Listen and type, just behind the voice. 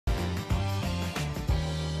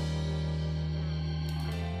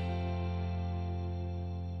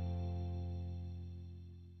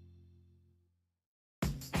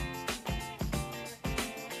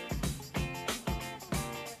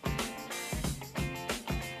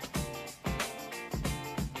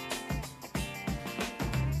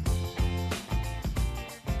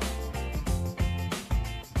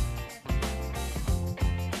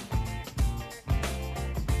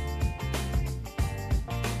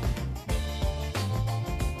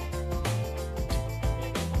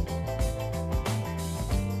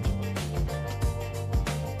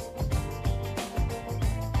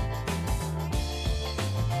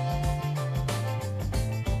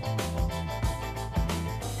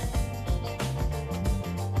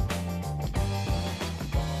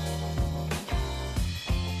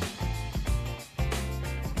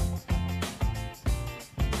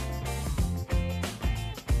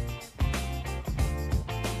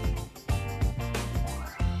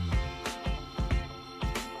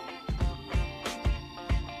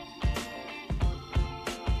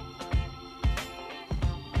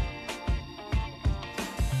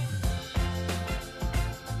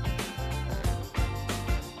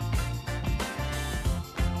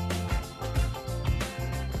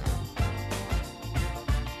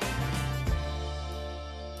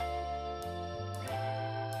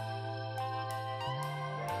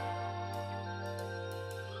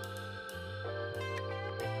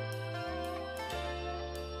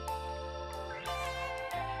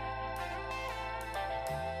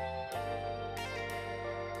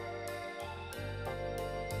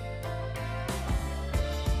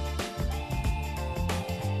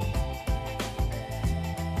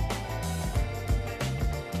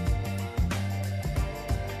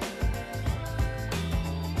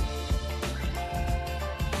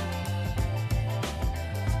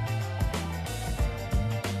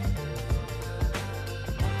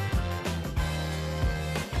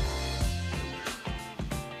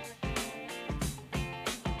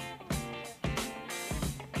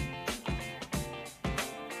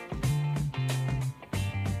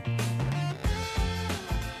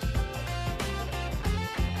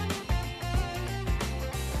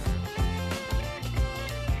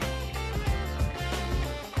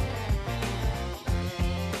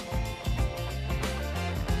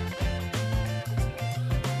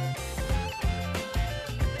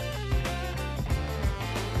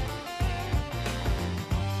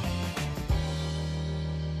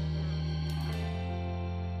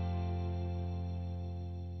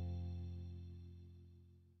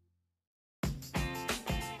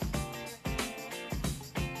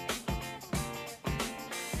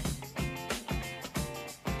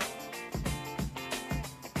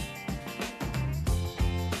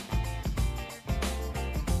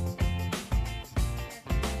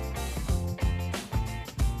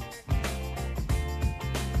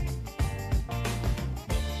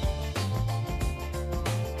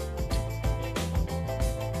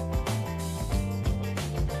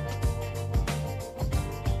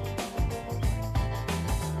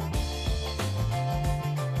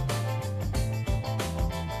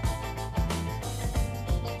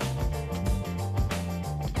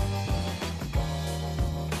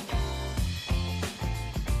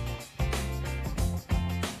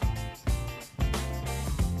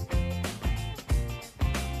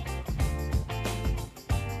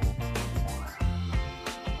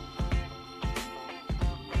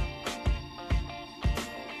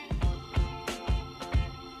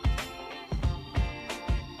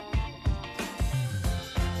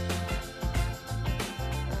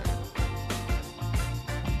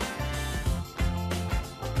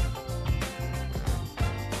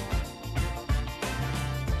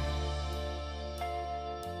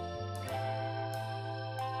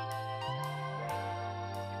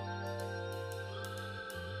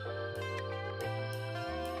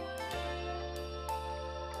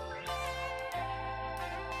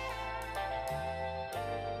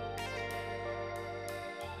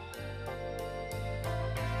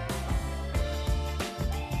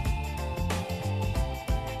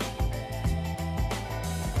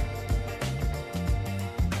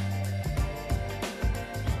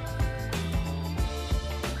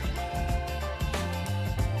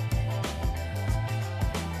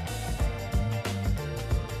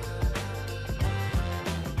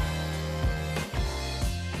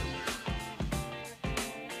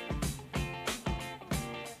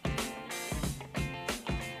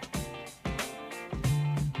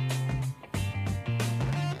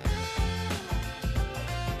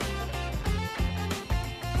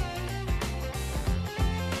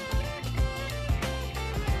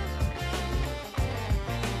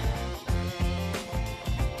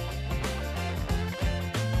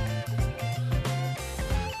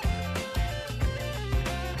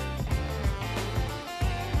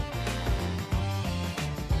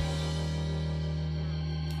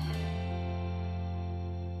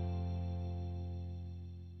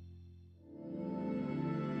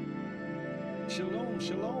Shalom,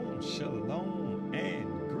 shalom, shalom,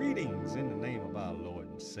 and greetings in the name of our Lord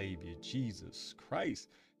and Savior Jesus Christ.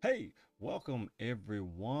 Hey, welcome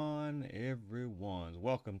everyone.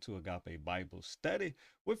 Welcome to Agape Bible Study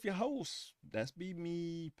with your host. That's be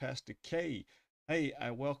me, Pastor K. Hey,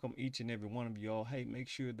 I welcome each and every one of y'all. Hey, make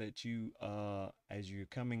sure that you, as you're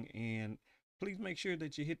coming in, please make sure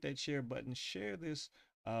that you hit that share button. Share this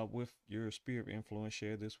with your sphere of influence.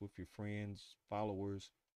 Share this with your friends,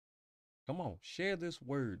 followers. Come on, share this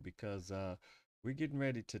word because we're getting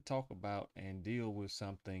ready to talk about and deal with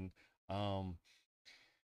something um,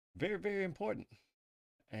 very, very important.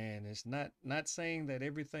 And it's not saying that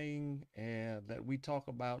everything that we talk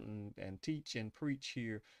about and teach and preach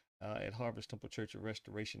here at Harvest Temple Church of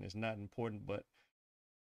Restoration is not important, but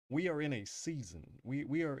we are in a season.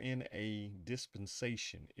 We are in a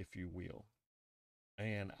dispensation, if you will.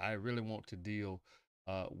 And I really want to deal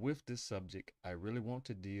with this subject. I really want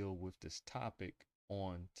to deal with this topic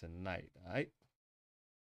on tonight. All right.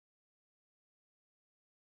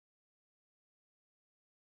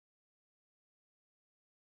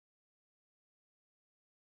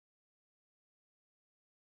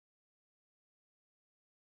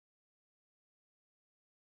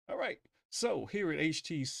 All right. So here at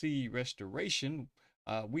HTC Restoration,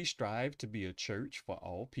 we strive to be a church for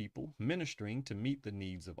all people, ministering to meet the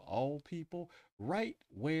needs of all people right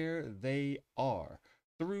where they are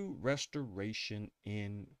through restoration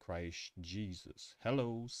in Christ Jesus.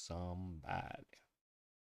 Hello, somebody.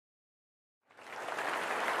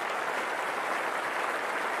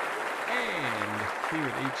 And here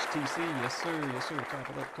at HTC, yes, sir,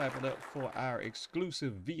 clap it up for our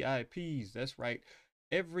exclusive VIPs. That's right.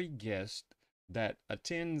 Every guest that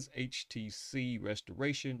attends HTC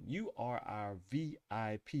Restoration, you are our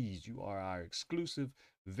VIPs. You are our exclusive,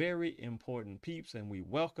 very important peeps, and we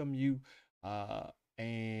welcome you. Uh,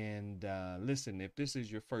 and listen, if this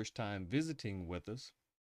is your first time visiting with us,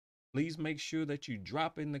 please make sure that you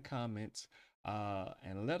drop in the comments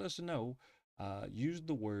and let us know. Use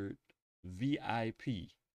the word VIP.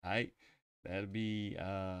 All right. That'll be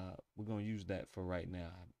we're gonna use that for right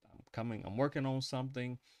now. I'm working on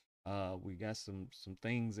something. We got some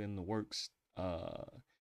things in the works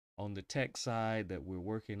on the tech side that we're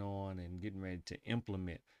working on and getting ready to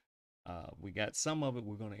implement. We got some of it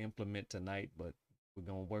we're gonna implement tonight, but we're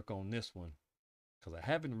gonna work on this one because I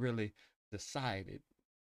haven't really decided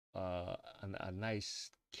a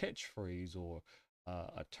nice catchphrase or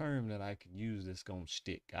a term that I can use that's gonna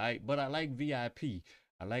stick. All right, but I like VIP.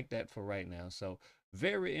 I like that for right now. So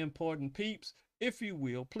very important peeps. If you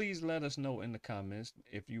will, please let us know in the comments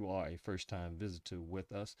if you are a first-time visitor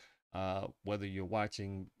with us, whether you're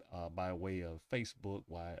watching by way of Facebook,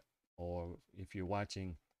 or if you're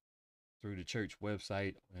watching through the church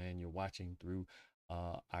website and you're watching through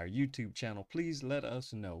our YouTube channel, please let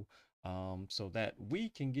us know so that we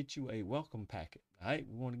can get you a welcome packet. All right.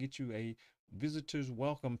 We want to get you a visitor's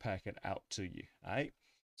welcome packet out to you. All right.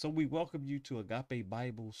 So we welcome you to Agape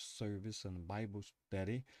Bible service and Bible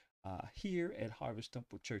study here at Harvest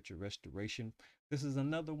Temple Church of Restoration. This is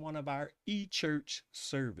another one of our eChurch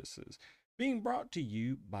services being brought to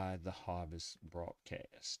you by the Harvest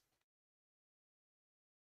broadcast.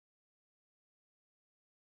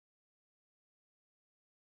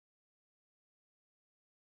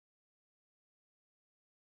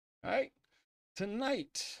 All right.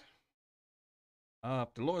 Tonight,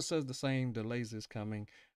 if the Lord says the same, delays is coming.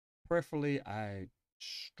 Preferably, I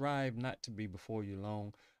strive not to be before you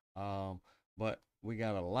long. Um, but we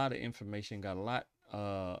got a lot of information, got a lot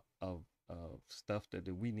of stuff that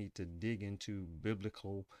we need to dig into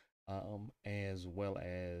biblical, as well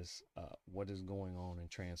as what is going on and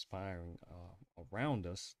transpiring around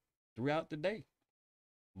us throughout the day.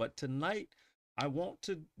 But tonight, I want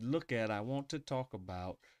to talk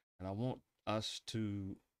about, and I want us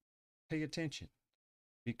to pay attention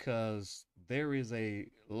because there is a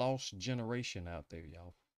lost generation out there,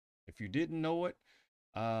 y'all. If you didn't know it,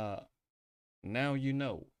 uh, now you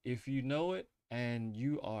know. If you know it and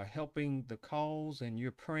you are helping the cause and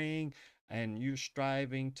you're praying and you're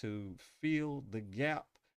striving to fill the gap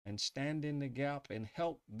and stand in the gap and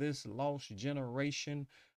help this lost generation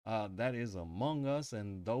that is among us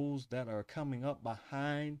and those that are coming up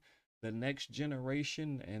behind the next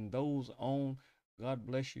generation and those on, God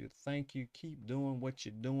bless you. Thank you. Keep doing what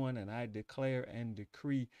you're doing. And I declare and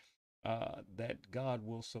decree that God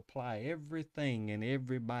will supply everything and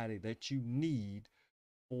everybody that you need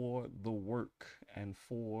for the work and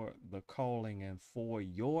for the calling and for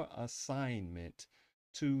your assignment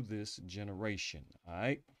to this generation. All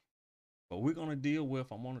right. But we're going to deal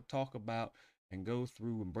with, I'm going to talk about and go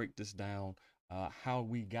through and break this down how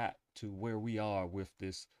we got to where we are with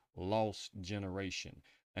this lost generation.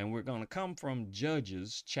 And we're going to come from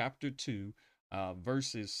Judges chapter 2,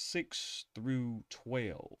 verses 6 through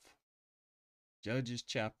 12. Judges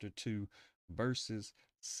chapter 2, verses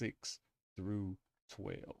 6 through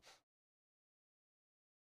 12.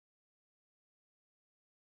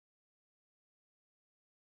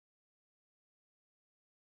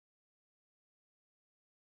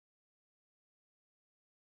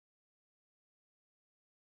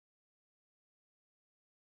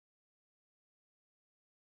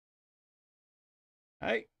 All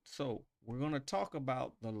right, so we're going to talk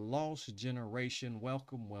about the lost generation.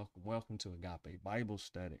 Welcome, welcome, welcome to Agape Bible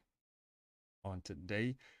Study on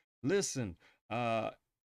today. Listen, uh,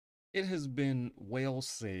 it has been well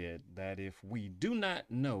said that if we do not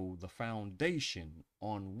know the foundation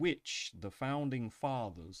on which the founding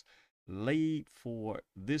fathers laid for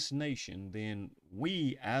this nation, then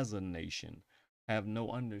we as a nation have no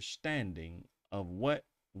understanding of what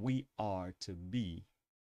we are to be,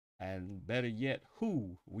 and better yet,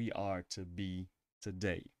 who we are to be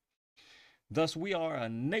today. Thus, we are a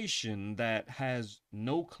nation that has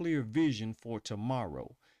no clear vision for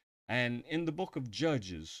tomorrow. And in the book of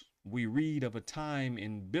Judges, we read of a time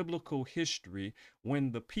in biblical history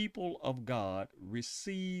when the people of God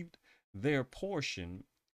received their portion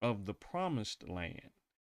of the promised land.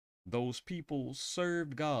 Those people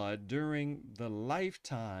served God during the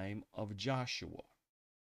lifetime of Joshua.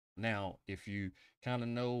 Now, if you kind of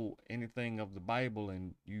know anything of the Bible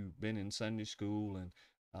and you've been in Sunday school and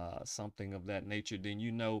something of that nature, then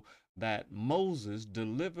you know that Moses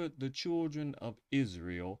delivered the children of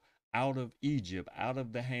Israel out of Egypt, out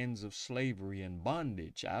of the hands of slavery and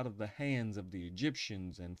bondage, out of the hands of the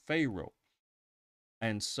Egyptians and Pharaoh.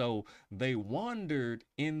 And so they wandered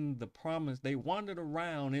in the promise. They wandered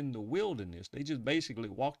around in the wilderness. They just basically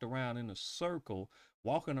walked around in a circle,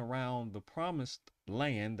 walking around the promised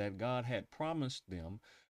land that God had promised them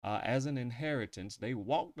as an inheritance. They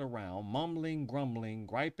walked around mumbling, grumbling,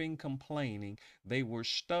 griping, complaining. They were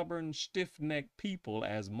stubborn, stiff necked people,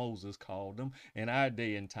 as Moses called them. In our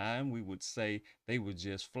day and time, we would say they were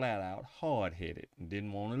just flat out hard headed and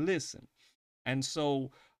didn't want to listen. And so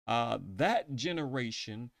that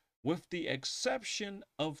generation, with the exception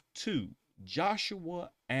of two, Joshua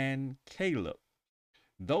and Caleb,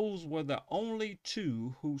 those were the only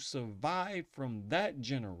two who survived from that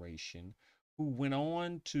generation who went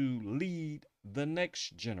on to lead the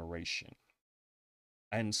next generation.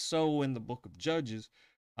 And so in the book of Judges,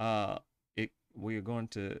 uh, we're going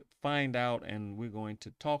to find out and we're going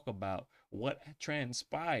to talk about what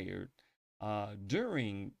transpired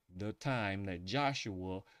during the time that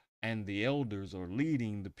Joshua and the elders are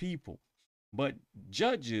leading the people. But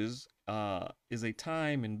Judges is a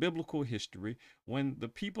time in biblical history when the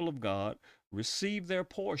people of God received their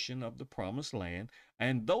portion of the promised land,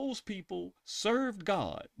 and those people served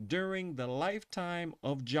God during the lifetime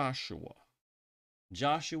of Joshua.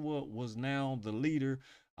 Joshua was now the leader.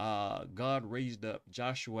 God raised up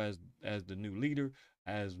Joshua as the new leader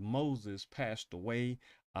as Moses passed away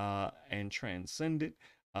and transcended.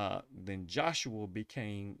 Then Joshua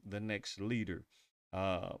became the next leader.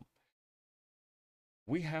 Uh,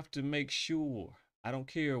 we have to make sure, I don't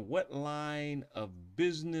care what line of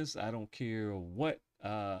business, I don't care what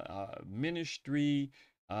ministry,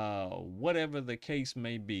 whatever the case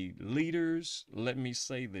may be, leaders, let me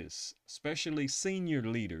say this, especially senior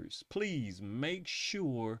leaders, please make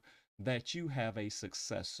sure that you have a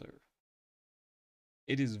successor.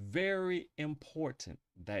 It is very important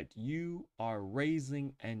that you are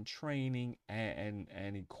raising and training and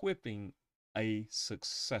equipping a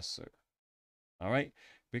successor. All right.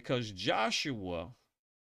 Because Joshua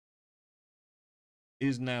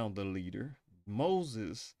is now the leader.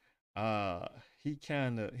 Moses, uh,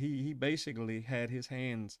 he basically had his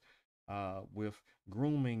hands with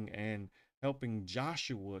grooming and helping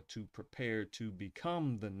Joshua to prepare to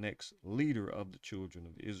become the next leader of the children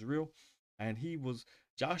of Israel. And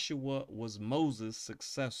Joshua was Moses'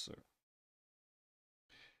 successor.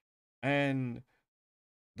 And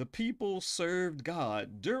the people served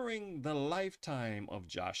God during the lifetime of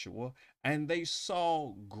Joshua, and they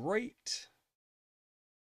saw great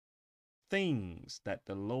things that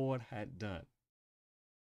the Lord had done.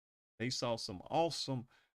 They saw some awesome,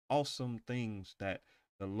 awesome things that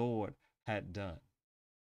the Lord had done.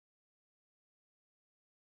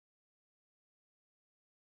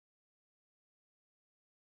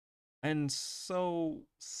 And so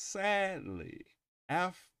sadly,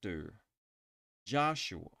 after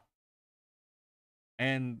Joshua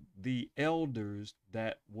and the elders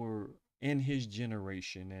that were in his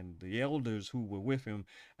generation and the elders who were with him,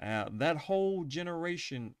 that whole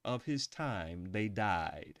generation of his time, they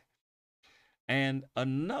died. And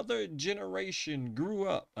another generation grew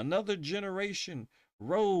up, another generation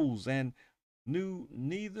rose and knew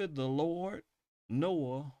neither the Lord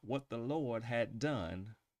nor what the Lord had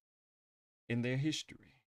done in their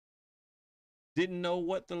history. Didn't know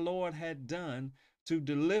what the Lord had done to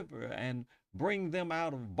deliver and bring them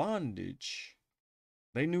out of bondage.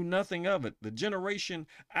 They knew nothing of it. The generation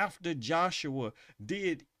after Joshua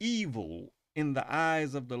did evil in the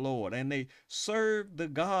eyes of the Lord, and they served the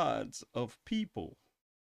gods of people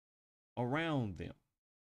around them.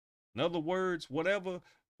 In other words,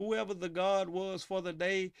 whoever the God was for the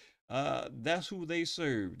day, that's who they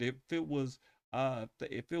served. If it was a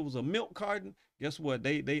milk carton, guess what?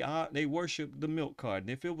 They worshiped the milk carton.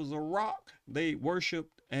 If it was a rock, they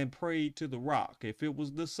worshiped and prayed to the rock. If it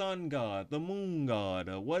was the sun god, the moon god,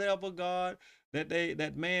 or whatever god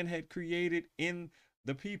that man had created in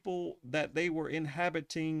the people that they were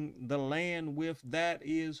inhabiting the land with, that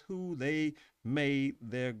is who they made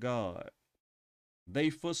their God. They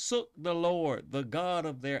forsook the Lord, the God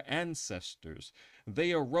of their ancestors.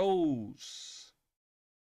 They arose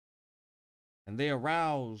and they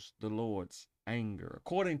aroused the Lord's anger.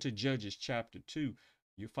 According to Judges chapter 2,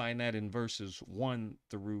 you find that in verses 1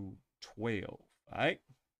 through 12. All right?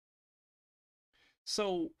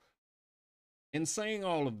 So, in saying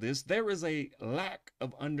all of this, there is a lack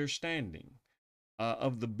of understanding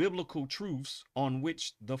of the biblical truths on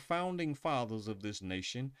which the founding fathers of this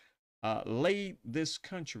nation laid this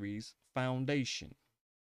country's foundation.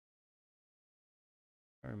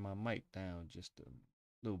 Turn my mic down just a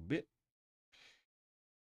little bit.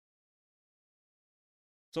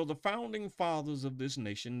 So the founding fathers of this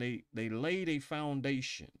nation, they laid a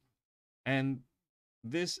foundation, and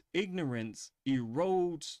this ignorance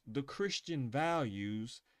erodes the Christian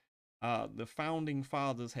values the founding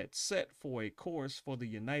fathers had set for a course for the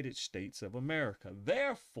United States of America.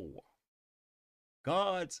 Therefore,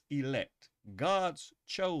 God's elect, God's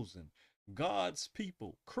chosen, God's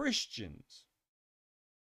people, Christians,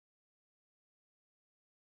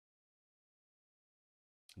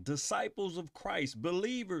 disciples of Christ,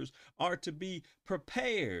 believers are to be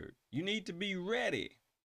prepared. You need to be ready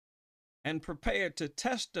and prepared to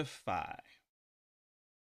testify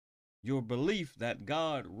your belief that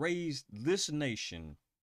God raised this nation.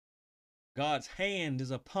 God's hand is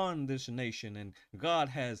upon this nation, and God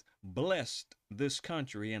has blessed this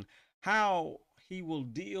country, and how he will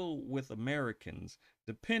deal with Americans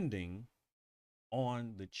depending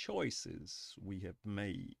on the choices we have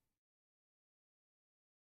made.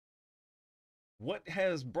 What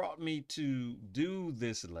has brought me to do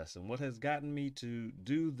this lesson? What has gotten me to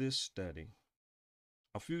do this study?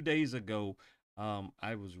 A few days ago,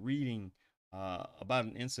 I was reading about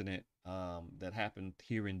an incident that happened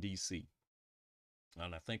here in DC.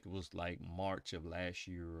 And I think it was like March of last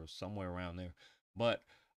year or somewhere around there. But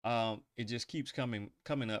it just keeps coming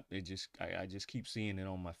up. I just keep seeing it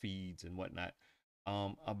on my feeds and whatnot.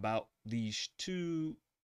 About these two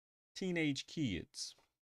teenage kids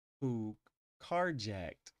who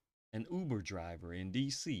carjacked an Uber driver in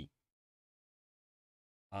DC.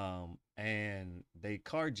 And they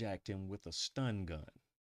carjacked him with a stun gun.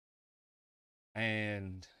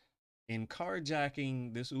 And in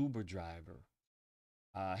carjacking this Uber driver,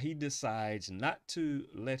 he decides not to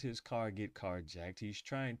let his car get carjacked. He's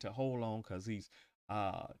trying to hold on because he's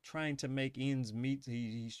trying to make ends meet.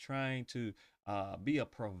 He's trying to be a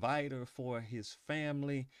provider for his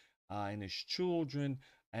family and his children.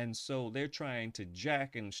 And so they're trying to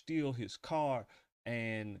jack and steal his car.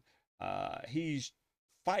 And he's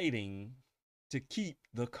fighting to keep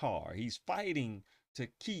the car. He's fighting to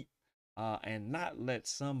keep and not let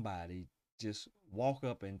somebody just walk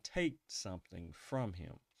up and take something from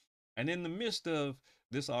him. And in the midst of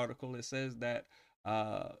this article, it says that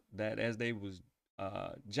that as they was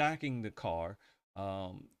jacking the car,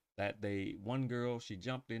 one girl, she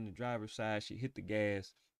jumped in the driver's side, she hit the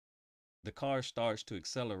gas, the car starts to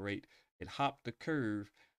accelerate, it hopped the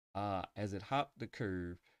curve. As it hopped the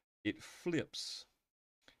curve, it flips,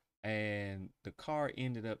 and the car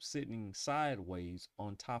ended up sitting sideways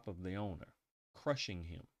on top of the owner, crushing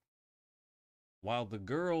him, while the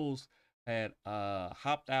girls had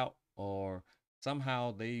hopped out, or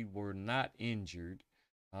somehow they were not injured.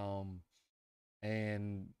 Um,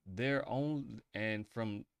 and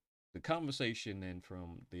from the conversation and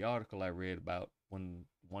from the article I read about when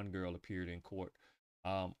one girl appeared in court,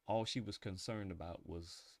 all she was concerned about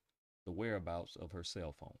was the whereabouts of her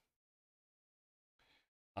cell phone.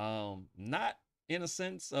 Not in a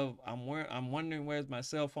sense of I'm wondering where's my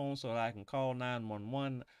cell phone so that I can call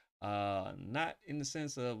 911. Not in the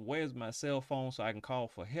sense of where's my cell phone so I can call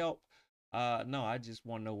for help. No, I just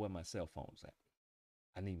want to know where my cell phone's at.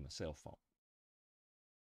 I need my cell phone.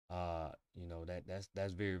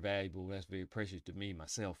 That's very valuable. That's very precious to me. My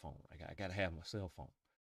cell phone. I gotta have my cell phone.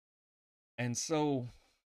 And so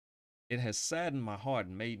it has saddened my heart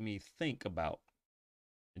and made me think about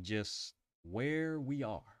just where we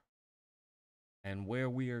are and where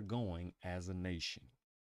we are going as a nation.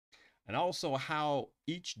 And also how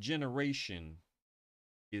each generation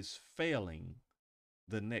is failing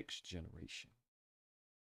the next generation.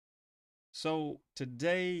 So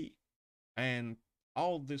today and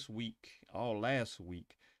all this week, all last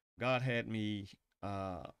week, God had me,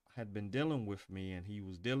 had been dealing with me, and He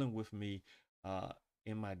was dealing with me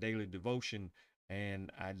in my daily devotion.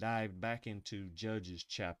 And I dived back into Judges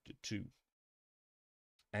chapter 2.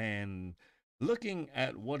 And looking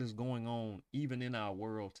at what is going on even in our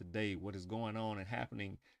world today, what is going on and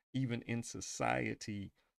happening even in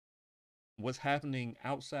society, what's happening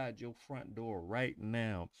outside your front door right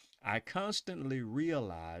now, I constantly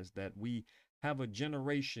realize that we have a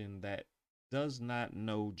generation that does not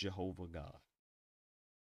know Jehovah God.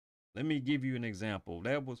 Let me give you an example.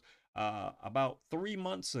 There was about 3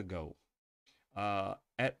 months ago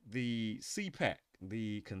at the CPAC,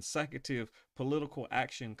 the Consecutive Political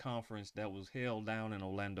Action Conference that was held down in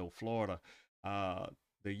Orlando, Florida. The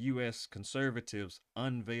U.S. conservatives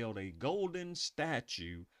unveiled a golden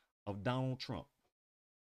statue of Donald Trump,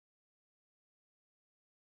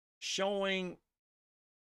 showing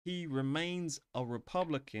he remains a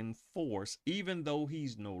Republican force even though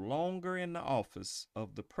he's no longer in the office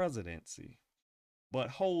of the presidency, but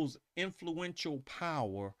holds influential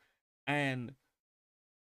power. And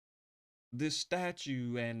this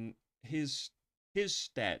statue and his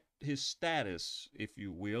status, if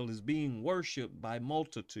you will, is being worshipped by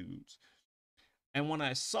multitudes. And when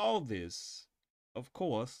I saw this, of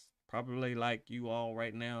course, probably like you all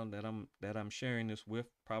right now that I'm sharing this with,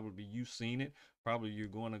 probably you've seen it. Probably you're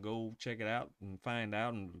going to go check it out and find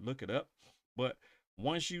out and look it up. But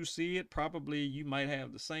once you see it, probably you might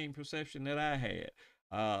have the same perception that I had.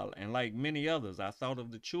 And like many others, I thought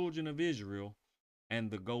of the children of Israel and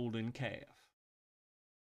the golden calf.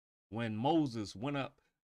 When Moses went up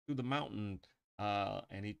to the mountain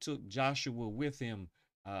and he took Joshua with him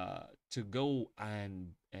to go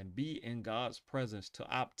and be in God's presence to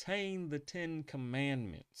obtain the 10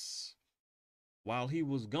 commandments. While he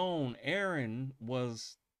was gone, Aaron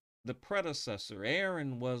was the predecessor.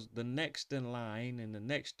 Aaron was the next in line and the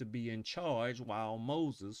next to be in charge while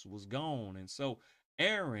Moses was gone. And so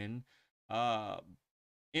Aaron uh,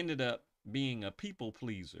 ended up being a people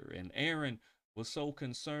pleaser, and Aaron was so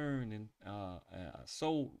concerned and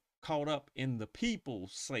so caught up in the people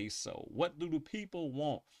say so. What do the people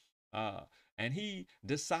want? Uh, and he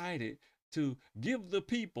decided to give the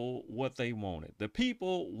people what they wanted. The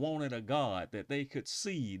people wanted a God that they could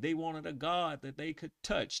see. They wanted a God that they could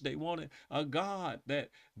touch. They wanted a God that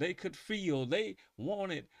they could feel. They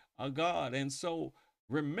wanted a God. And so,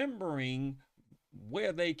 remembering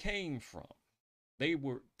where they came from, they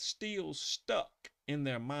were still stuck in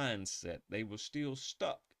their mindset. They were still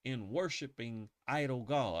stuck in worshiping idol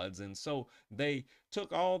gods. And so they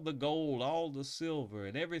took all the gold, all the silver,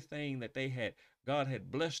 and everything that God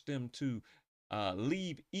had blessed them to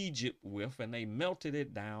leave Egypt with, and they melted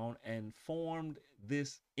it down and formed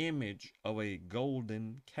this image of a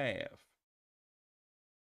golden calf.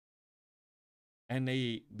 And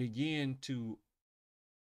they began to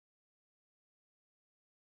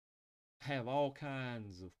have all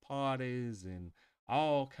kinds of parties and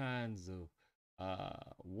all kinds of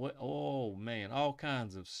all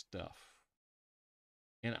kinds of stuff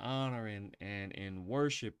in honor and in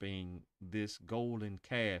worshiping this golden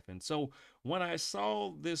calf. And so when I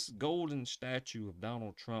saw this golden statue of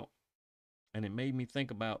Donald Trump, and it made me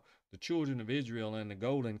think about the children of Israel and the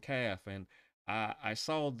golden calf, and I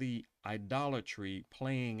saw the idolatry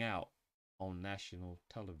playing out on national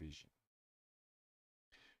television.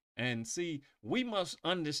 And see, we must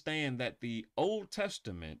understand that the Old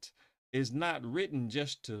Testament is not written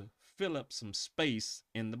just to fill up some space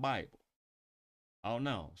in the Bible. Oh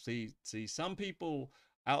no. See, some people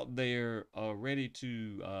out there are ready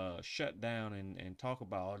to shut down and talk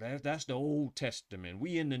about, oh, that's the Old Testament.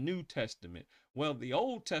 We in the New Testament. Well, the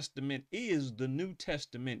Old Testament is the New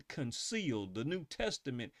Testament concealed. The New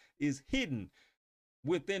Testament is hidden.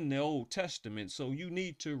 within the Old Testament. So you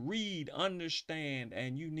need to read, understand,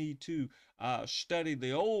 and you need to study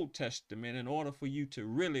the Old Testament in order for you to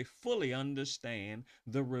really fully understand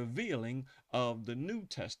the revealing of the New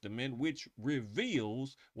Testament, which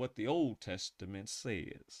reveals what the Old Testament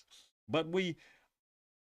says. But we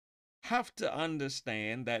have to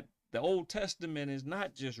understand that the Old Testament is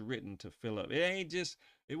not just written to fill up. It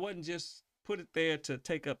wasn't just put it there to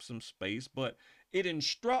take up some space, but it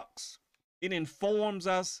instructs, it informs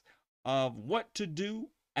us of what to do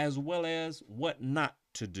as well as what not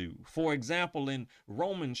to do. For example, in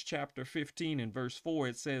Romans chapter 15 and verse 4,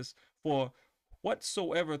 it says, "For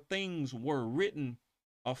whatsoever things were written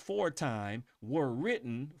aforetime were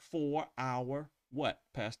written for our what,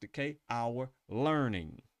 Pastor K? Our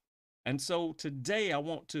learning." And so today I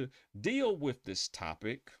want to deal with this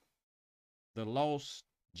topic, the lost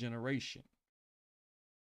generation.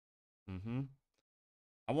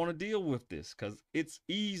 I want to deal with this because it's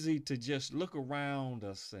easy to just look around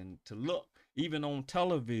us and to look even on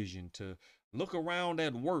television, to look around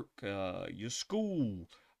at work, your school,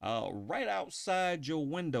 right outside your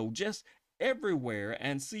window, just everywhere,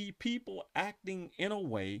 and see people acting in a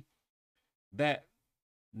way that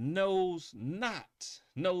knows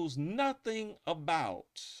nothing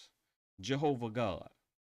about Jehovah God.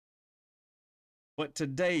 But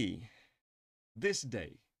today, this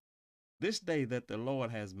day, this day that the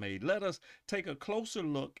Lord has made, let us take a closer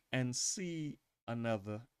look and see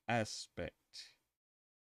another aspect.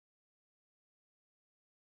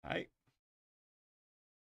 All right.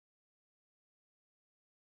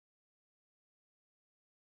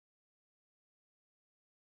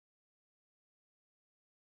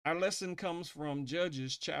 Our lesson comes from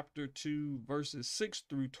Judges chapter 2, verses 6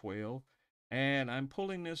 through 12, and I'm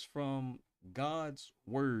pulling this from God's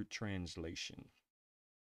Word translation.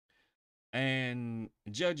 And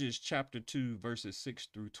Judges chapter 2, verses 6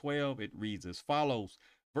 through 12, it reads as follows.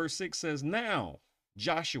 Verse 6 says, "Now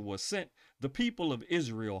Joshua sent the people of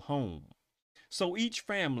Israel home. So each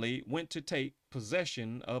family went to take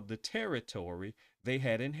possession of the territory they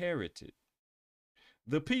had inherited.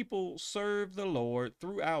 The people served the Lord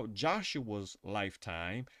throughout Joshua's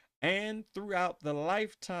lifetime and throughout the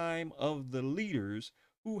lifetime of the leaders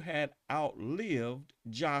who had outlived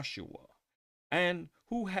Joshua and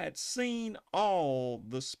who had seen all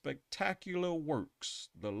the spectacular works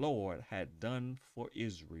the Lord had done for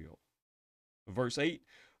Israel." Verse 8,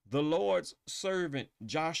 "The Lord's servant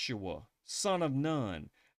Joshua, son of Nun,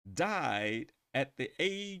 died at the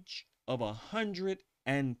age of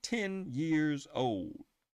 110 years old."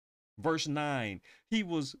 Verse 9, "He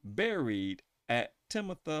was buried at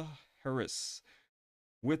Timnath-Heres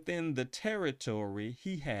within the territory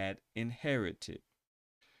he had inherited.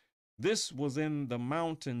 This was in the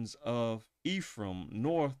mountains of Ephraim,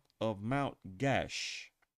 north of Mount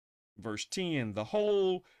Gash." Verse 10, "The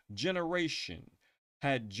whole generation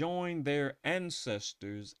had joined their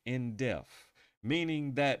ancestors in death,"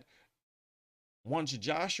 meaning that once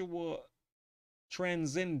Joshua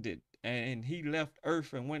transcended and he left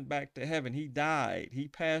earth and went back to heaven, he died, he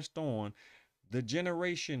passed on, the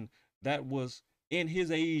generation that was in his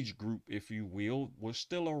age group, if you will, was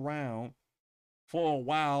still around for a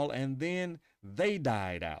while, and then they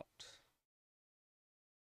died out.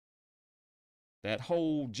 That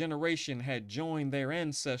whole generation had joined their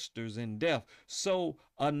ancestors in death. So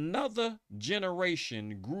another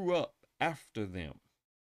generation grew up after them.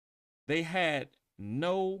 They had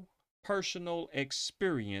no personal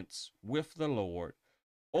experience with the Lord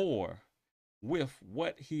or with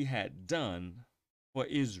what he had done for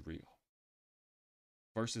Israel.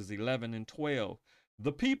 Verses 11 and 12.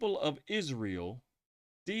 "The people of Israel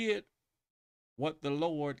did what the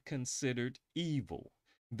Lord considered evil.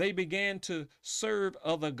 They began to serve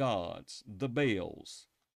other gods, the Baals.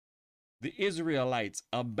 The Israelites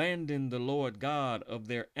abandoned the Lord God of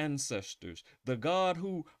their ancestors, the God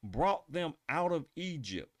who brought them out of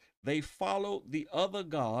Egypt. They followed the other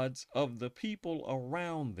gods of the people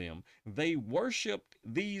around them. They worshiped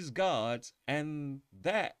these gods, and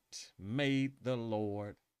that made the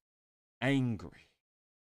Lord angry."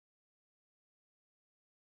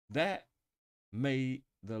 That made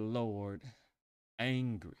the Lord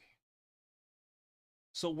angry.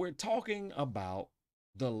 So we're talking about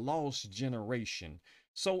the lost generation.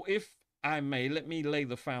 So if I may, let me lay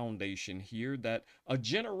the foundation here that a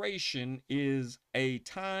generation is a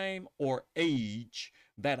time or age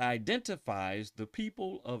that identifies the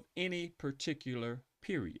people of any particular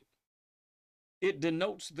period. It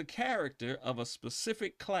denotes the character of a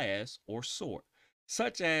specific class or sort,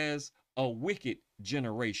 such as a wicked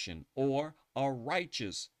generation or a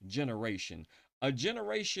righteous generation, A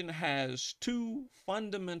generation has two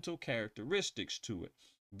fundamental characteristics to it.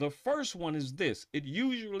 The first one is this: it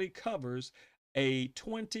usually covers a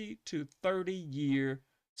 20 to 30 year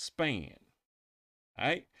span,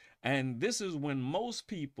 right? And this is when most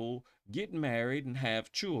people get married and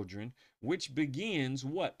have children, which begins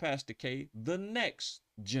what, Pastor K? The next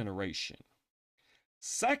generation.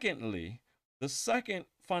 Secondly, the second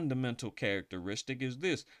fundamental characteristic is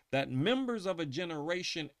this: that members of a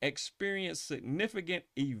generation experience significant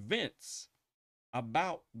events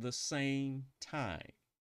about the same time,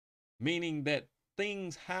 meaning that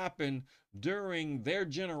things happen during their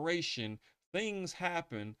generation, things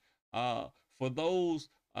happen for those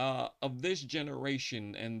of this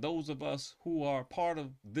generation, and those of us who are part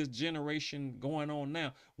of this generation going on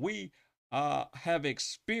now, we have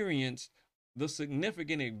experienced the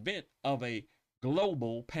significant event of a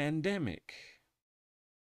global pandemic.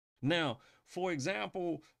 Now, for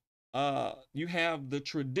example, you have the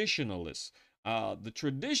traditionalists. The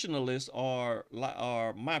traditionalists are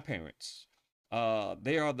my parents.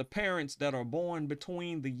 They are the parents that are born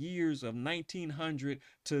between the years of 1900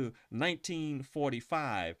 to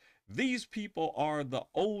 1945. These people are the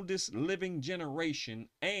oldest living generation,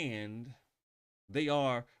 and they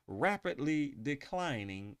are rapidly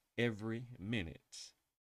declining every minute.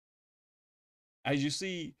 As you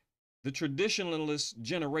see, the traditionalist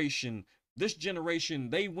generation, this generation,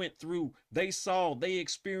 they went through, they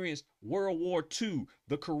experienced World War II,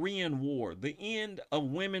 the Korean War, the end of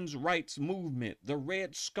women's rights movement, the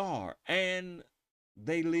Red Scar, and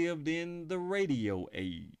they lived in the radio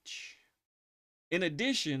age. In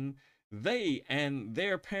addition, they and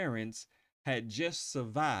their parents had just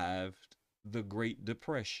survived the Great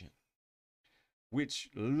Depression, which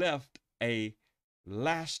left a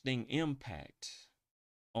lasting impact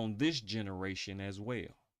on this generation as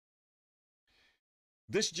well.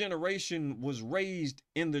 This generation was raised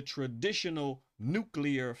in the traditional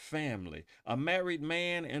nuclear family, a married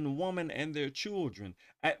man and woman and their children.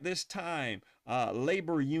 At this time,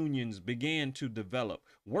 labor unions began to develop.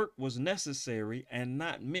 Work was necessary and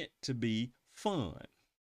not meant to be fun.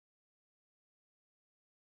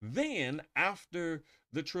 Then, after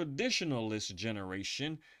the traditionalist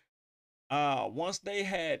generation, once they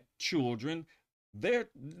had children,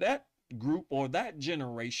 that group or that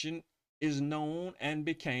generation is known and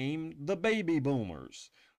became the baby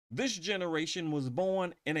boomers. This generation was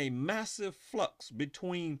born in a massive flux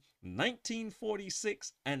between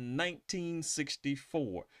 1946 and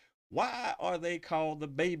 1964. Why are they called the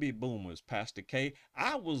baby boomers, Pastor K?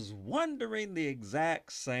 I was wondering the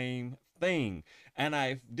exact same thing. And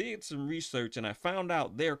I did some research and I found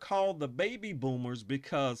out they're called the baby boomers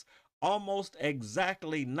because almost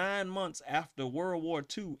exactly 9 months after World War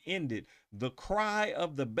II ended, the cry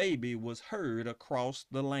of the baby was heard across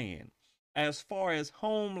the land. As far as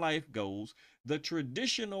home life goes, the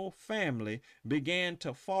traditional family began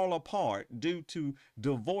to fall apart due to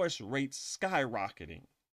divorce rates skyrocketing.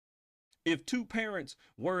 If two parents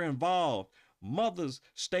were involved, mothers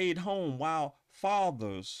stayed home while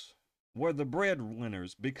fathers were the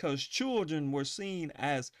breadwinners because children were seen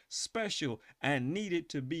as special and needed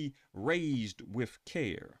to be raised with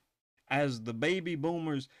care. As the baby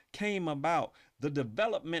boomers came about, the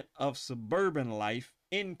development of suburban life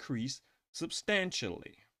increased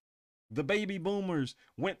substantially. The baby boomers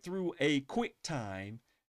went through a quick time,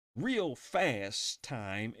 real fast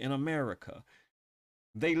time in America.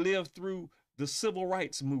 They lived through the civil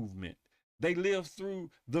rights movement. They lived through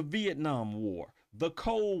the Vietnam War, the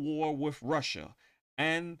Cold War with Russia,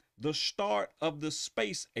 and the start of the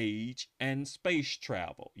space age and space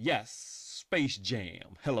travel. Yes, Space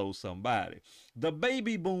Jam. Hello, somebody. The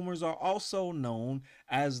baby boomers are also known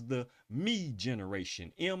as the me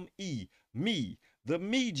generation, M-E, me, the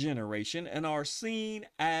me generation, and are seen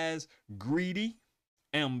as greedy,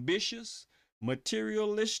 ambitious,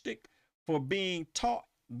 materialistic, for being taught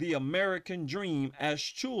the American dream as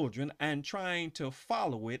children and trying to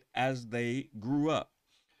follow it as they grew up.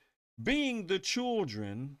 Being the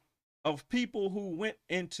children of people who went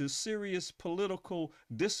into serious political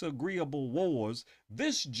disagreeable wars,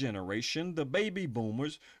 this generation, the baby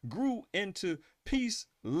boomers, grew into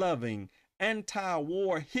peace-loving,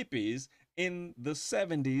 anti-war hippies in the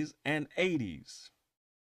 70s and 80s.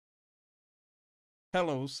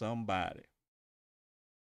 Hello, somebody.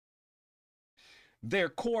 Their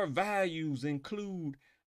core values include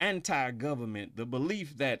anti-government, the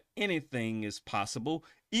belief that anything is possible,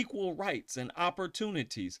 equal rights and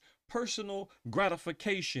opportunities, personal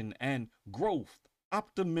gratification and growth,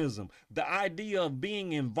 optimism, the idea of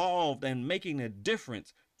being involved and making a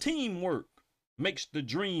difference, teamwork, makes the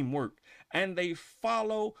dream work. And they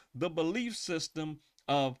follow the belief system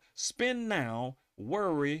of spend now,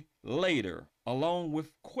 worry later, along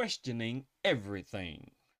with questioning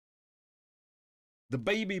everything. The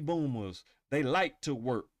baby boomers, they like to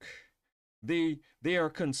work. They are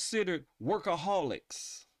considered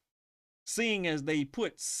workaholics, seeing as they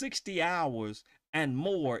put 60 hours and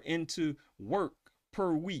more into work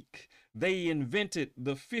per week. They invented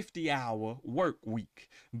the 50-hour work week.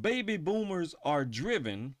 Baby boomers are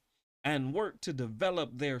driven and work to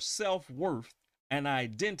develop their self-worth and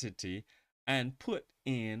identity and put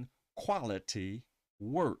in quality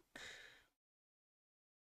work.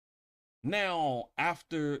 Now,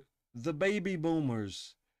 after the baby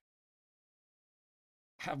boomers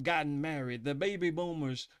have gotten married, the baby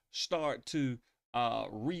boomers start to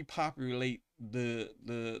repopulate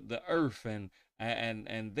the earth,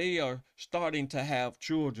 and they are starting to have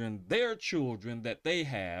children. Their children that they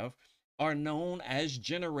have are known as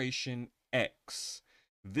Generation X.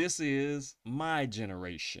 This is my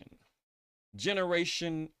generation.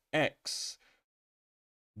 Generation X.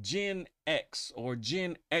 Gen X or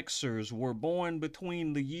Gen Xers were born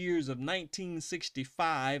between the years of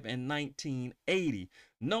 1965 and 1980,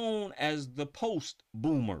 known as the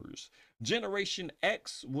post-boomers. Generation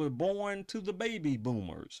X were born to the baby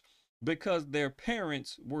boomers. Because their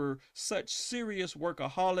parents were such serious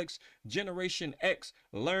workaholics, Generation X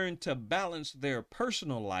learned to balance their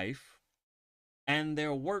personal life and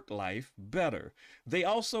their work life better. They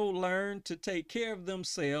also learned to take care of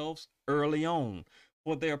themselves early on.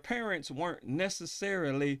 For their parents weren't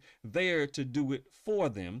necessarily there to do it for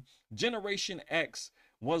them. Generation X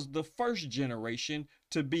was the first generation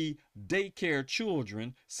to be daycare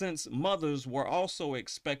children, since mothers were also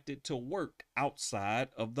expected to work outside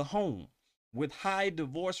of the home. With high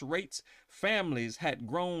divorce rates, families had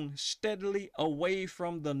grown steadily away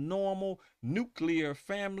from the normal nuclear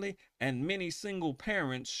family, and many single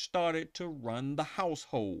parents started to run the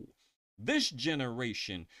household. This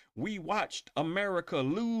generation, we watched America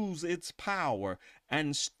lose its power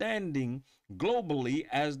and standing globally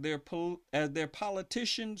as their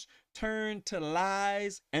politicians turned to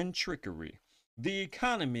lies and trickery. The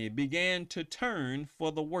economy began to turn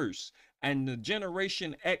for the worse, and the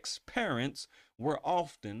Generation X parents were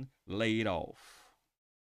often laid off.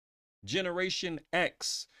 Generation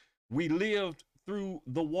X, we lived through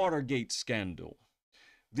the Watergate scandal,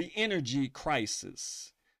 the energy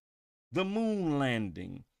crisis, the moon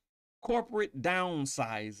landing, corporate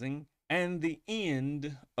downsizing, and the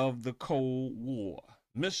end of the Cold War.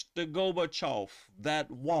 Mr. Gorbachev,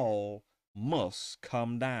 that wall must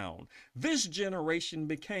come down. This generation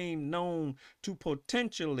became known to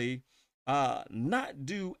potentially not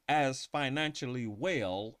do as financially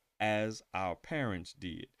well as our parents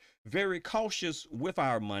did. Very cautious with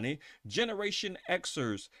our money, Generation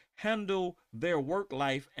Xers handle their work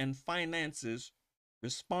life and finances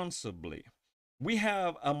responsibly. We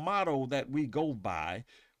have a motto that we go by,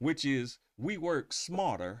 which is we work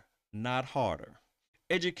smarter, not harder.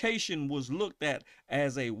 Education was looked at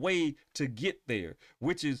as a way to get there,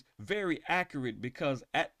 which is very accurate because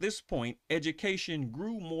at this point, education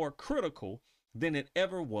grew more critical than it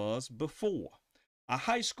ever was before. A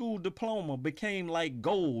high school diploma became like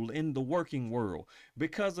gold in the working world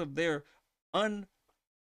because of their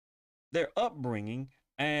upbringing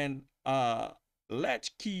and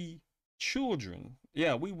latchkey children.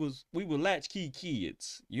 Yeah, we were latchkey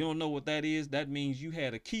kids. You don't know what that is? That means you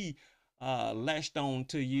had a key latched on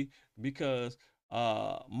to you because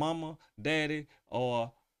mama, daddy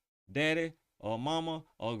or mama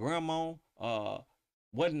or grandma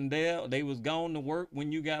wasn't there. They was gone to work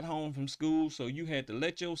when you got home from school, so you had to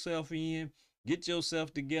let yourself in, get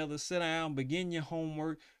yourself together, sit down, begin your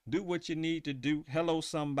homework, do what you need to do. Hello,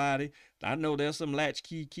 somebody. I know there's some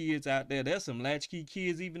latchkey kids out there. There's some latchkey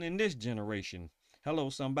kids even in this generation. Hello,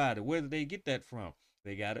 somebody. Where did they get that from?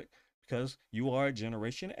 They got it because you are a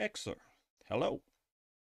Generation Xer. Hello.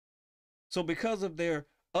 So because of their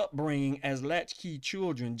upbringing as latchkey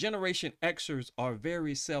children, Generation Xers are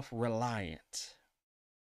very self-reliant.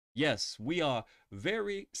 Yes, we are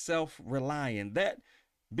very self-reliant. That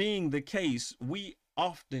being the case, we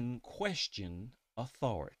often question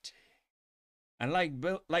authority. And like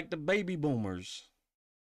the baby boomers,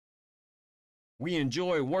 we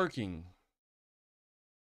enjoy working,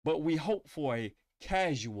 but we hope for a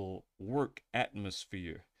casual work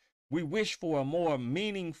atmosphere. We wish for a more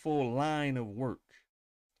meaningful line of work.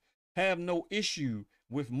 Have no issue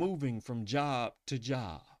with moving from job to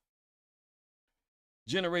job.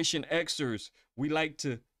 Generation Xers, we like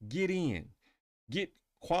to get in, get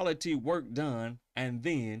quality work done, and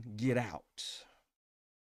then get out.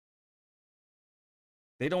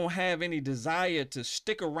 They don't have any desire to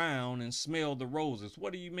stick around and smell the roses.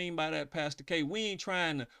 What do you mean by that, Pastor K? We ain't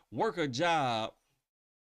trying to work a job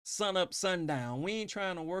sun up, sundown. We ain't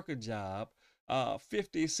trying to work a job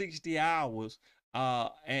 50, 60 hours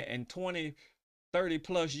and 20, 30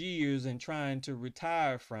 plus years and trying to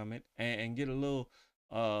retire from it and get a little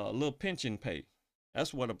pension pay.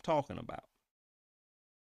 That's what I'm talking about.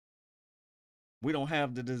 We don't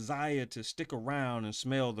have the desire to stick around and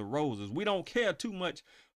smell the roses. We don't care too much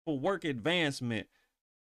for work advancement,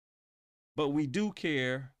 but we do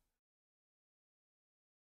care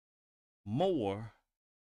more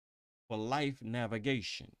for life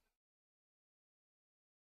navigation.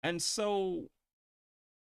 And so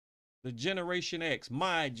the Generation X,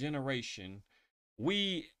 my generation,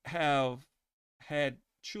 we have had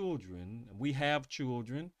children. We have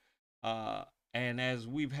children, and as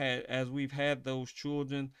we've had those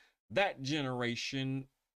children, that generation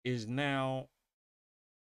is now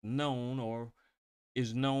known or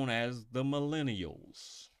is known as the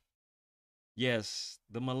millennials. Yes,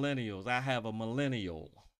 the millennials. I have a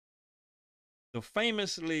millennial. The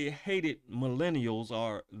famously hated millennials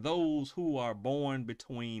are those who are born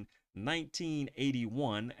between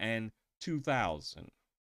 1981 and 2000.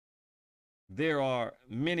 There are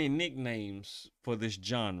many nicknames for this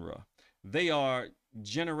genre. They are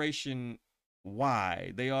Generation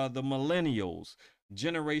Y. They are the millennials,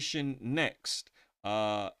 Generation Next,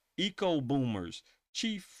 eco boomers,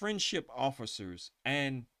 chief friendship officers,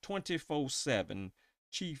 and 24/7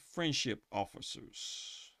 chief friendship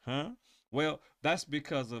officers. Huh? Well, that's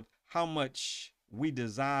because of how much we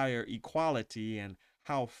desire equality and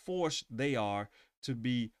how forced they are to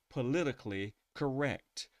be politically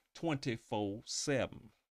correct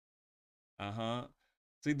 24/7.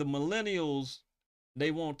 See, the millennials,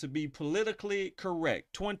 they want to be politically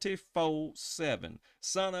correct 24/7,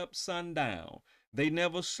 sun up, sun down. They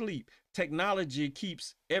never sleep. Technology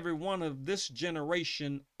keeps every one of this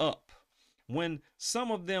generation up. When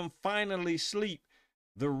some of them finally sleep,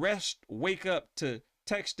 the rest wake up to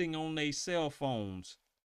texting on their cell phones,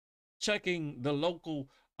 checking the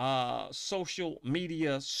local social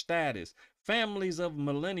media status. Families of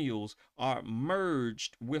millennials are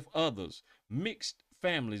merged with others, mixed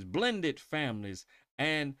families, blended families,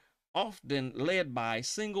 and often led by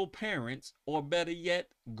single parents or better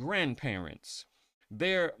yet, grandparents.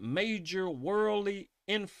 Their major worldly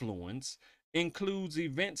influence includes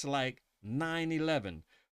events like 9/11,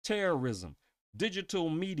 terrorism, digital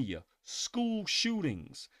media, school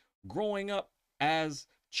shootings, growing up as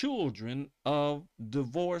children of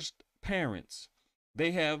divorced parents.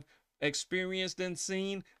 They have experienced and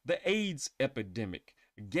seen the AIDS epidemic,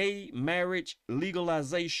 gay marriage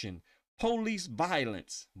legalization, police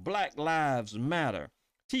violence, Black Lives Matter,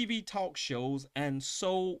 TV talk shows, and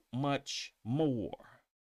so much more.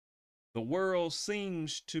 The world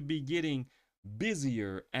seems to be getting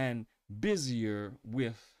busier and busier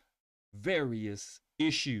with various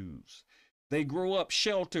issues. They grow up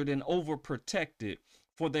sheltered and overprotected,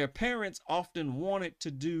 for their parents often wanted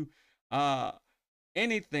to do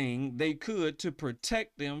anything they could to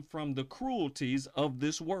protect them from the cruelties of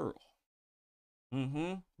this world.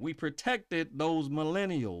 We protected those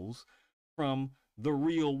millennials from the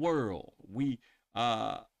real world. We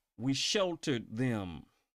sheltered them.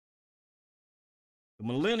 The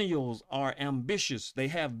millennials are ambitious. They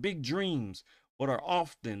have big dreams, but are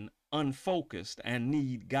often unfocused and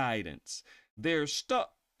need guidance. They're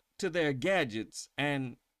stuck to their gadgets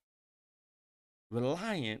and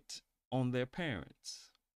reliant on their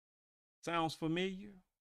parents. Sounds familiar?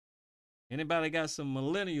 Anybody got some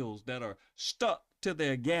millennials that are stuck to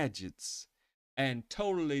their gadgets and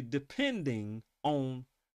totally depending on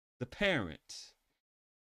the parent?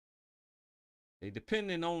 They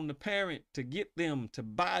depending on the parent to get them, to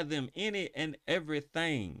buy them any and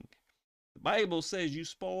everything. The Bible says you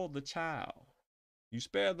spoil the child. You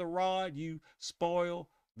spare the rod, you spoil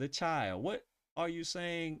the child. What are you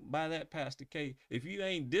saying by that, Pastor K? If you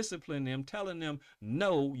ain't disciplining them, telling them,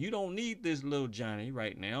 no, you don't need this little Johnny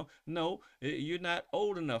right now. No, you're not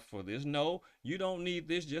old enough for this. No, you don't need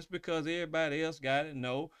this just because everybody else got it.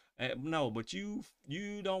 No, but you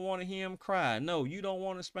don't want to hear him cry. No, you don't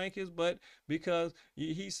want to spank his butt because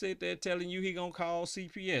he sit there telling you he gonna call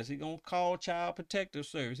CPS. He gonna call Child Protective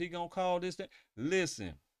Service. He gonna call this, that.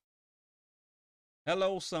 Listen.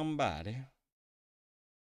 Hello, somebody.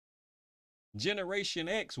 Generation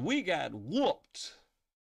X, we got whooped.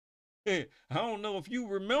 I don't know if you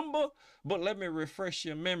remember, but let me refresh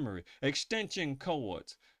your memory. Extension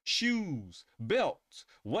cords, shoes, belts,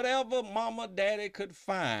 whatever mama, daddy could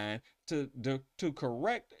find to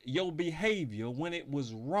correct your behavior when it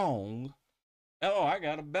was wrong, Oh, I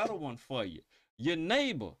got a better one for you. Your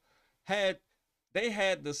neighbor had they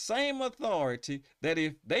had the same authority that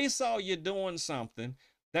if they saw you doing something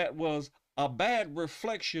that was a bad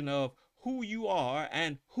reflection of who you are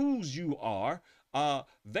and whose you are,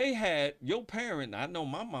 they had your parent. I know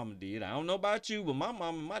my mama did. I don't know about you, but my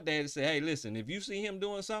mom and my daddy said, "Hey, listen, if you see him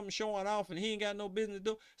doing something, showing off, and he ain't got no business to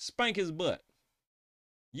do, spank his butt."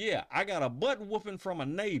 Yeah, I got a butt whooping from a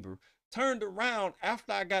neighbor. Turned around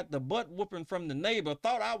after I got the butt whooping from the neighbor,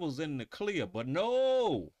 thought I was in the clear, but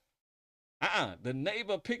no. The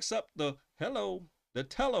neighbor picks up the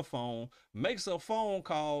telephone, makes a phone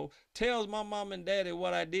call, tells my mom and daddy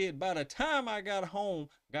what I did. By the time I got home,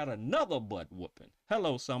 got another butt whooping.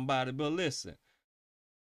 Hello, somebody, but listen,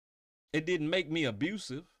 it didn't make me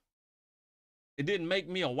abusive. It didn't make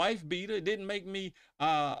me a wife beater. It didn't make me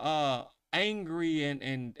angry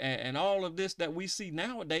and all of this that we see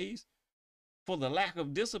nowadays for the lack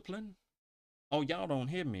of discipline. Oh, y'all don't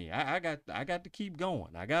hear me. I got to keep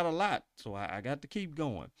going. I got a lot, so I got to keep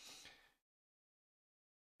going.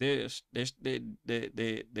 There's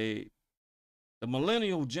the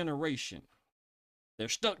millennial generation. They're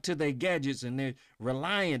stuck to their gadgets and they're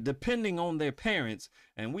reliant, depending on their parents.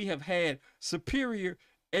 And we have had superior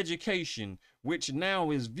education, which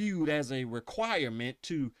now is viewed as a requirement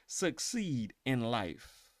to succeed in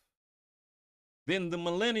life. Then the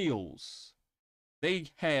millennials,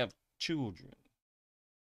 they have children.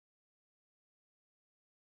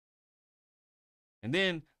 And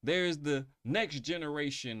then there's the next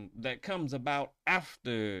generation that comes about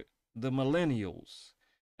after the millennials.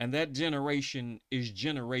 And that generation is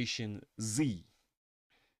Generation Z.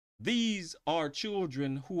 These are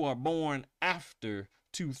children who are born after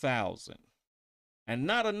 2000. And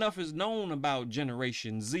not enough is known about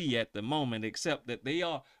Generation Z at the moment, except that they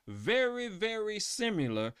are very, very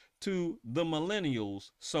similar to the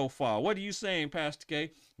millennials so far. What are you saying, Pastor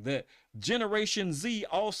K? That Generation Z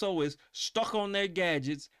also is stuck on their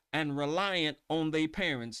gadgets and reliant on their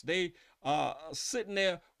parents. They are sitting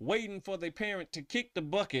there waiting for their parent to kick the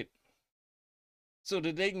bucket so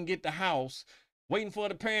that they can get the house, waiting for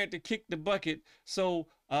the parent to kick the bucket so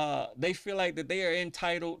they feel like that they are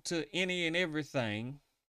entitled to any and everything,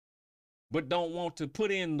 but don't want to put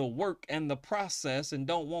in the work and the process and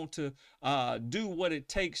don't want to do what it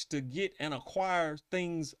takes to get and acquire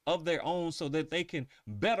things of their own so that they can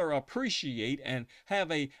better appreciate and have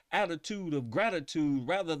a attitude of gratitude.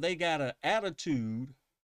 Rather, they got an attitude.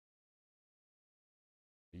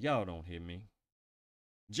 Y'all don't hear me.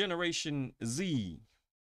 Generation Z,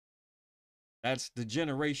 that's the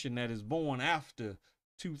generation that is born after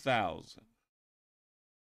 2000.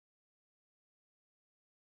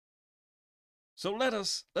 So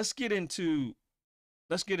let's get into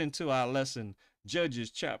our lesson,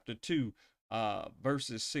 Judges chapter 2,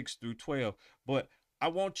 verses 6 through 12. But I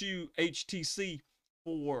want you, HTC,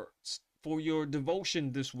 for your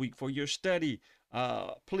devotion this week, for your study,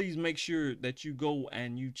 please make sure that you go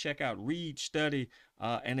and you check out, read, study,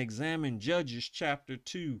 and examine Judges chapter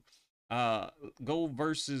 2. Go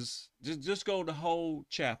verses, just go the whole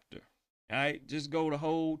chapter. All right, just go the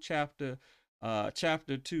whole chapter,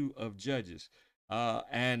 chapter 2 of Judges.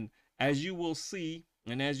 And as you will see,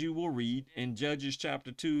 and as you will read in Judges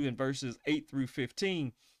chapter 2 and verses 8 through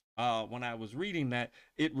 15, when I was reading that,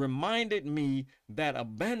 it reminded me that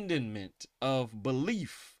abandonment of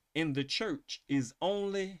belief in the church is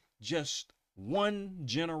only just one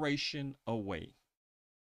generation away.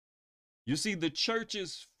 You see, the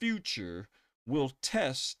church's future will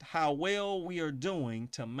test how well we are doing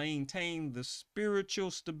to maintain the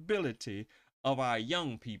spiritual stability of our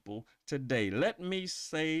young people today. Let me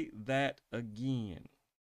say that again.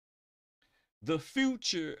 The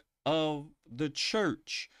future of the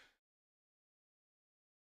church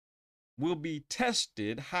will be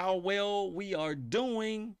tested how well we are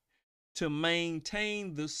doing to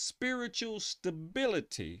maintain the spiritual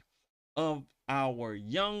stability of our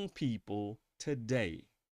young people today.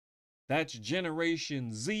 That's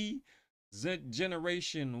Generation Z,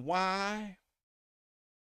 Generation Y.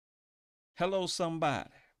 Hello, somebody.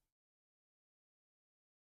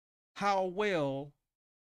 How well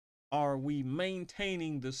are we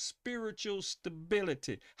maintaining the spiritual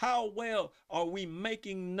stability? How well are we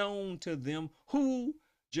making known to them who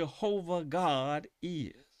Jehovah God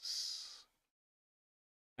is?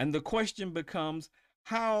 And the question becomes,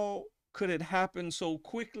 how could it happen so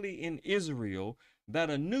quickly in Israel that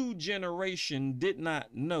a new generation did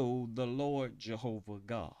not know the Lord Jehovah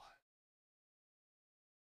God?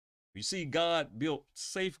 You see, God built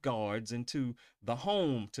safeguards into the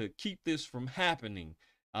home to keep this from happening.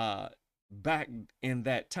 back in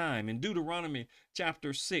that time. In Deuteronomy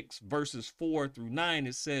chapter 6, verses 4 through 9,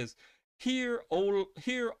 it says, hear,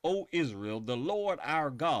 O Israel, the Lord our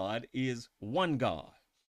God is one God.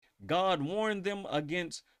 God warned them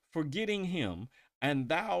against forgetting him, and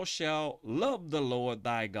thou shalt love the Lord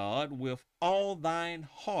thy God with all thine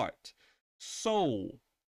heart, soul,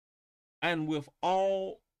 and with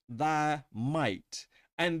all thy might.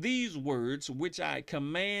 And these words which I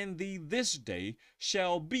command thee this day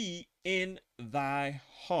shall be in thy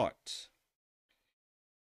heart.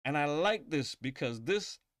 And I like this because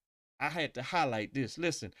I had to highlight this.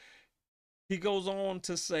 Listen, he goes on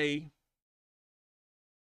to say,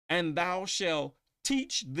 and thou shalt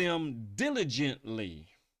teach them diligently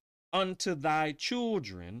unto thy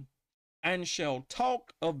children, and shall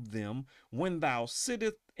talk of them when thou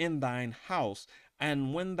sittest in thine house,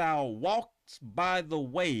 and when thou walkest by the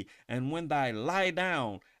way, and when thou lie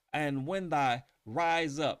down, and when thou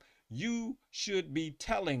rise up. You should be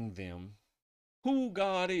telling them who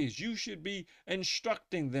God is. You should be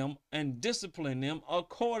instructing them and disciplining them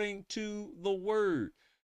according to the word.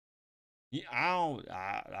 Yeah,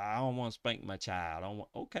 I don't want to spank my child. I don't want,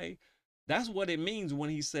 okay. That's what it means when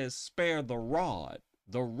he says spare the rod.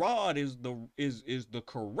 The rod is the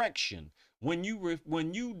correction. When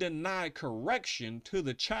you deny correction to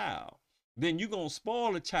the child, then you're going to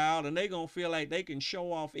spoil the child, and they're going to feel like they can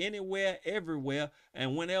show off anywhere, everywhere,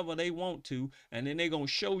 and whenever they want to, and then they're going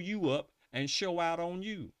to show you up and show out on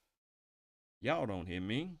you. Y'all don't hear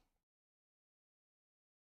me.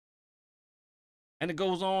 And it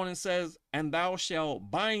goes on and says, and thou shalt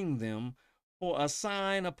bind them for a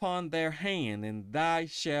sign upon their hand, and they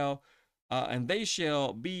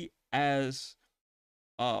shall be as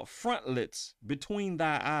frontlets between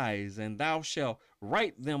thy eyes, and thou shalt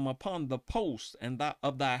write them upon the posts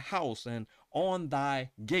of thy house and on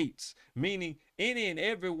thy gates. Meaning, any and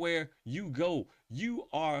everywhere you go, you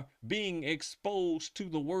are being exposed to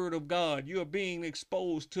the word of God. You're being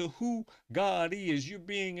exposed to who God is. You're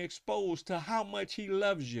being exposed to how much he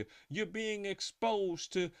loves you. You're being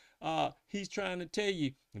exposed to he's trying to tell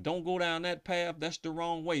you, don't go down that path. That's the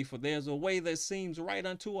wrong way. For there's a way that seems right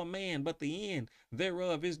unto a man, but the end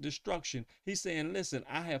thereof is destruction. He's saying, listen,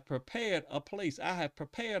 I have prepared a place. I have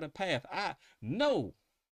prepared a path. I know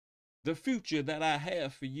the future that I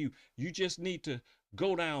have for you. You just need to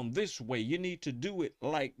go down this way. You need to do it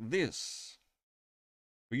like this.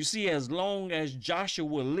 But you see, as long as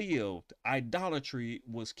Joshua lived, idolatry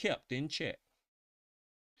was kept in check.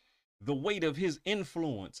 The weight of his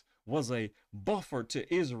influence was a buffer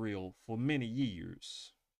to Israel for many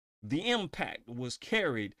years. The impact was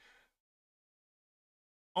carried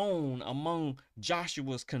on among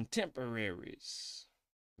Joshua's contemporaries.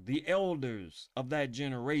 The elders of that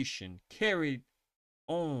generation carried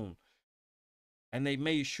on, and they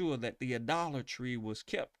made sure that the idolatry was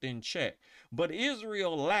kept in check. But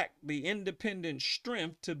Israel lacked the independent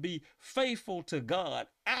strength to be faithful to God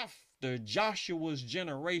after Joshua's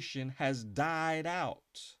generation has died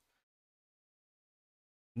out.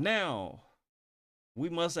 Now, we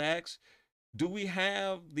must ask, do we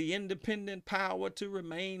have the independent power to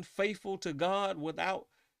remain faithful to God without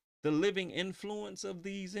the living influence of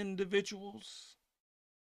these individuals?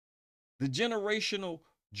 The generational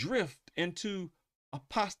drift into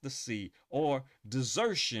apostasy or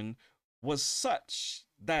desertion was such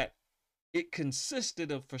that it consisted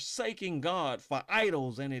of forsaking God for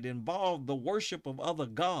idols, and it involved the worship of other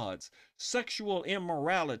gods, sexual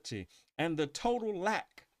immorality, and the total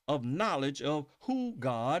lack of knowledge of who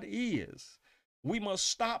God is. We must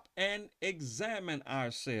stop and examine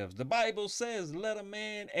ourselves. The Bible says, let a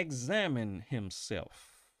man examine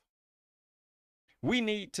himself. We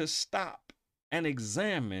need to stop and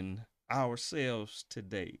examine ourselves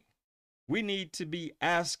today. We need to be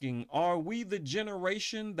asking, are we the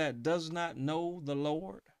generation that does not know the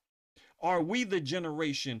Lord? Are we the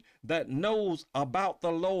generation that knows about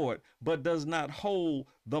the Lord but does not hold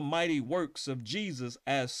the mighty works of Jesus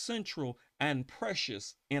as central and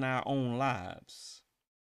precious in our own lives?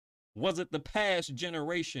 Was it the past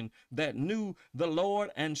generation that knew the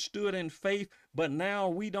Lord and stood in faith, but now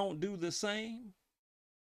we don't do the same?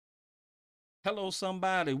 Hello,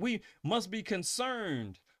 somebody. We must be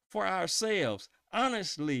concerned for ourselves,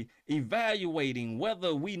 honestly evaluating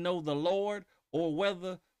whether we know the Lord or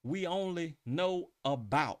whether we only know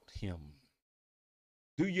about him.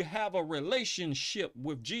 Do you have a relationship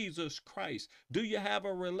with Jesus Christ? Do you have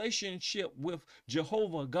a relationship with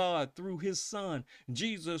Jehovah God through his son,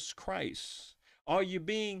 Jesus Christ? Are you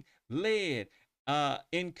being led,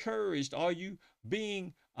 encouraged? Are you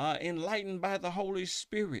being enlightened by the Holy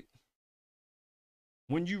Spirit?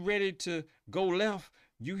 When you're ready to go left,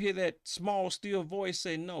 You hear that small, still voice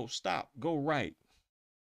say, no, stop, go right.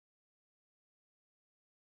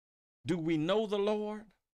 Do we know the Lord,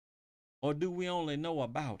 or do we only know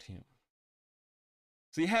about him?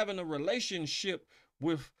 See, having a relationship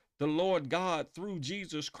with the Lord God through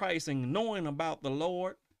Jesus Christ and knowing about the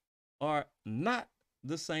Lord are not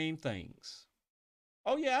the same things.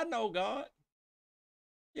 Oh, yeah, I know God.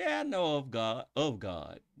 Yeah, I know of God. Of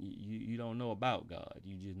God. You don't know about God.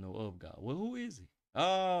 You just know of God. Well, who is he?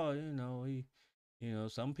 Oh,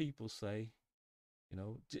 some people say,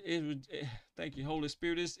 thank you, Holy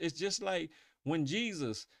Spirit. It's just like when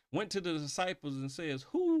Jesus went to the disciples and says,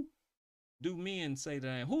 who do men say that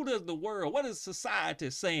I am? Who does the world, what is society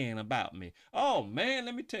saying about me? Oh man,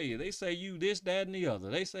 let me tell you, they say you this, that, and the other.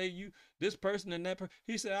 They say you this person and that person.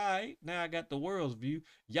 He said, all right, now I got the world's view.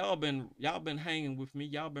 Y'all been hanging with me,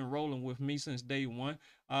 y'all been rolling with me since day one.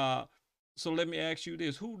 So let me ask you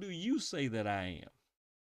this: who do you say that I am?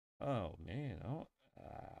 Oh man,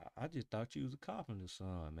 I just thought you was a carpenter's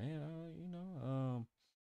son, man.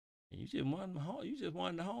 You just one of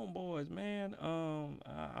the homeboys, man.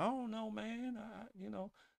 I don't know, man.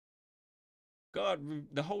 God,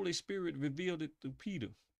 the Holy Spirit revealed it through Peter.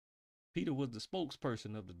 Peter was the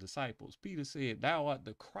spokesperson of the disciples. Peter said, "Thou art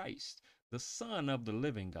the Christ, the Son of the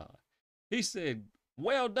living God." He said,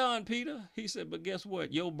 "Well done, Peter." He said, "But guess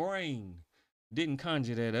what? Your brain didn't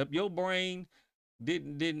conjure that up. Your brain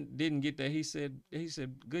didn't get that." He said,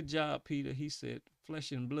 "Good job, Peter." He said,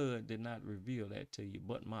 "Flesh and blood did not reveal that to you,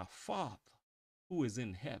 but my Father who is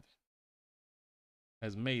in heaven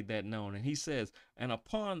has made that known." And he says, and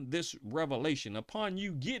upon this revelation, upon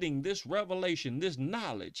you getting this revelation, this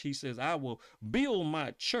knowledge, he says, I will build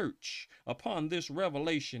my church upon this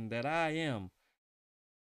revelation that I am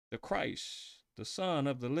the Christ, the Son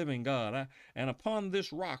of the living God. And upon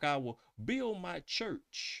this rock, I will build my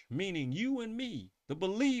church, meaning you and me, the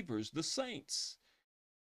believers, the saints.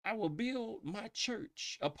 I will build my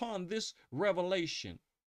church upon this revelation,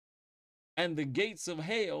 and the gates of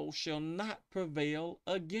hell shall not prevail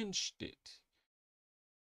against it.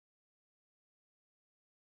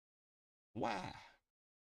 Why?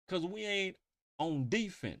 Because we ain't on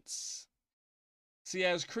defense. See,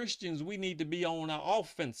 as Christians, we need to be on our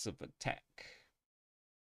offensive attack.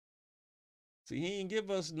 See, he ain't give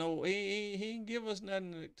us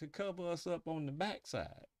nothing to cover us up on the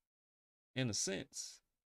backside, in a sense.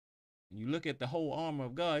 When you look at the whole armor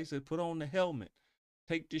of God, he said, put on the helmet,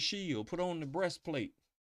 take the shield, put on the breastplate.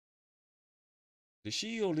 The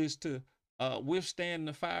shield is to withstand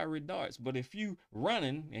the fiery darts. But if you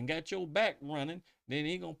running and got your back running, then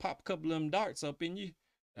he gonna pop a couple of them darts up in you.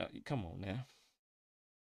 Come on now.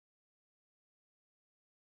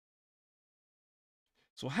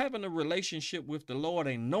 So having a relationship with the Lord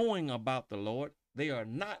and knowing about the Lord, they are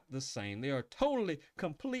not the same. They are totally,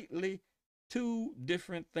 completely two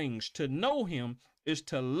different things. To know him is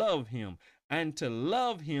to love him, and to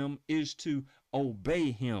love him is to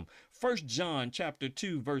obey him. 1 John chapter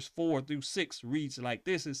 2 verse 4 through 6 reads like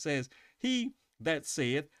this. It says, he that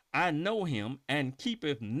saith, I know him, and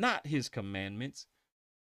keepeth not his commandments,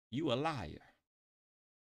 you a liar.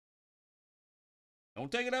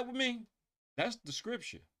 Don't take it up with me. That's the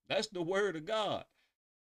scripture. That's the word of God.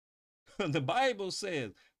 The Bible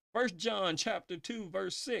says, 1 John chapter 2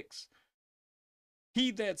 verse 6,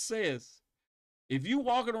 he that says, if you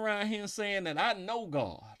walking around here saying that I know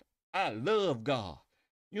God, I love God,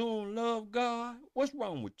 you don't love God, what's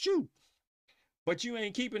wrong with you? But you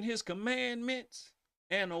ain't keeping his commandments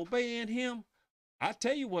and obeying him, I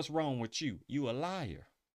tell you what's wrong with you. You a liar,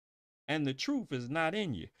 and the truth is not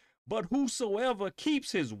in you. But whosoever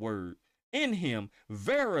keeps his word, in him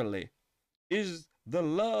verily is the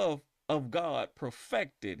love of God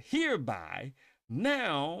perfected. Hereby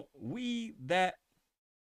now we that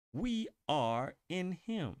we are in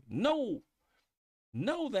him. Know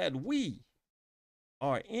that we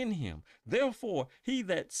are in him. Therefore, he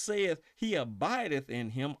that saith he abideth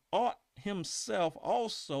in him ought himself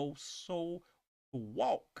also so to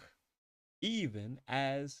walk, even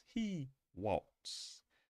as he walks.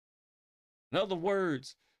 In other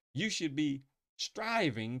words, you should be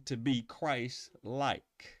striving to be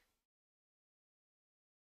Christ-like.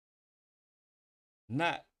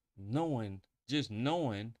 Not just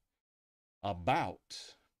knowing about.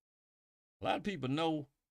 A lot of people know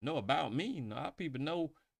about me. A lot of people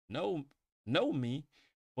know me,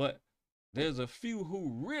 but there's a few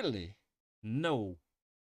who really know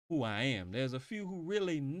who I am. There's a few who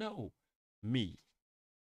really know me.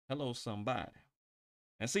 Hello, somebody.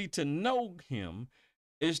 And see, to know him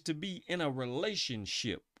is to be in a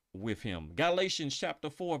relationship with him. Galatians chapter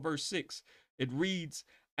 4 verse 6, it reads,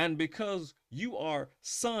 And because you are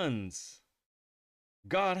sons,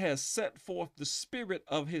 God has set forth the spirit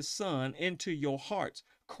of his son into your hearts,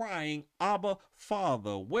 crying, Abba,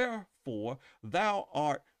 Father. Wherefore thou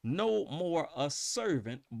art no more a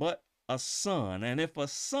servant, but a son. And if a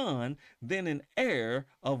son, then an heir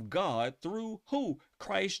of God through who?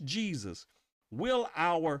 Christ Jesus. Will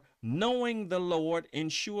our knowing the Lord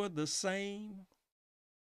ensure the same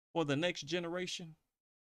for the next generation?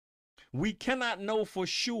 We cannot know for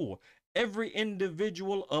sure. Every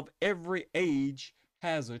individual of every age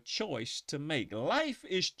has a choice to make. Life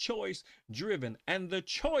is choice driven, and the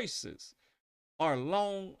choices are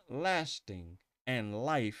long lasting and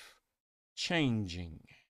life changing.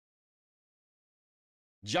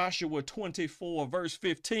 Joshua 24 verse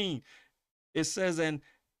 15, it says, and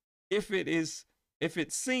if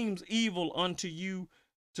it seems evil unto you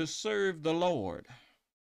to serve the Lord,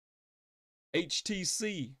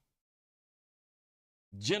 HTC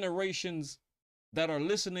generations that are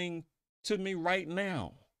listening to me right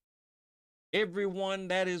now, everyone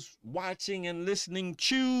that is watching and listening,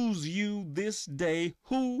 choose you this day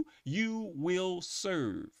who you will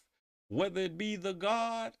serve, whether it be the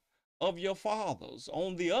God of your fathers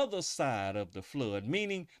on the other side of the flood,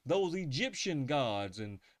 meaning those Egyptian gods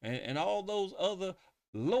and all those other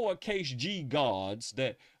lowercase g gods,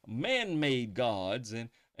 that man-made gods,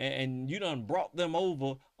 and you done brought them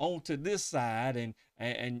over onto this side,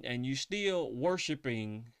 and you still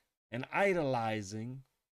worshiping and idolizing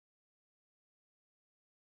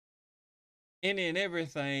any and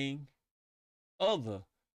everything other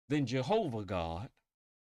than Jehovah God.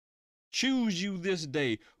 Choose you this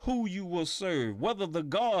day who you will serve, whether the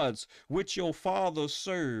gods which your fathers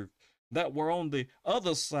served that were on the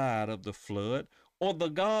other side of the flood, or the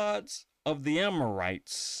gods of the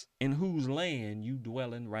Amorites in whose land you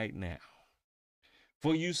dwell in right now.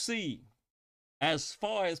 For you see, as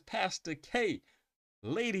far as Pastor K,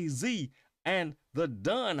 Lady Z, and the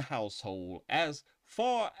Dunn household, as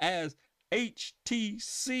far as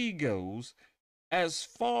HTC goes, as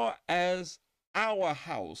far as our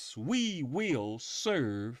house, we will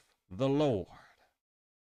serve the Lord.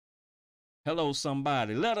 Hello,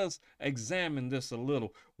 somebody. Let us examine this a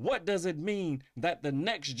little. What does it mean that the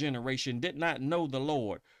next generation did not know the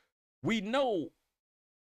Lord? We know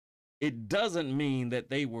it doesn't mean that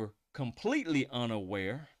they were completely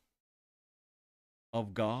unaware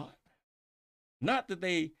of God. Not that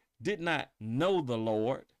they did not know the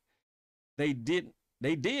Lord. They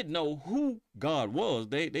did know who God was.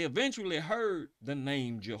 They eventually heard the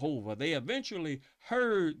name Jehovah. They eventually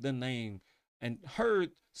heard the name and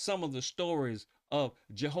heard some of the stories of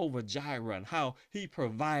Jehovah Jireh and how he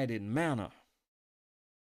provided manna,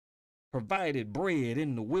 provided bread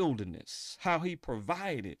in the wilderness, how he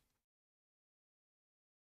provided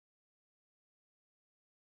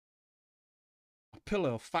a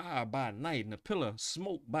pillar of fire by night and a pillar of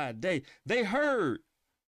smoke by day. They heard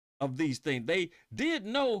of these things. They did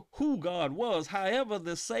know who God was. However,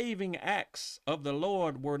 the saving acts of the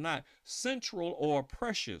Lord were not central or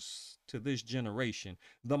precious to this generation.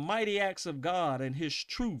 The mighty acts of God and his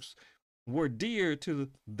truths were dear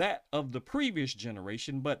to that of the previous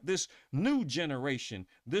generation, but this new generation,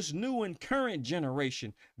 this new and current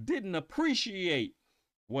generation, didn't appreciate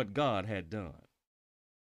what God had done.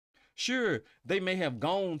 Sure, they may have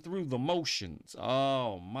gone through the motions.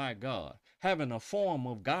 Oh my God. Having a form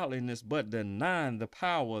of godliness, but denying the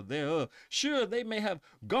power thereof. Sure, they may have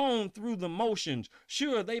gone through the motions.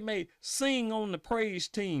 Sure, they may sing on the praise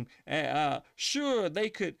team. Sure, they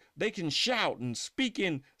can shout and speak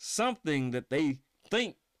in something that they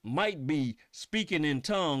think might be speaking in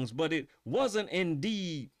tongues, but it wasn't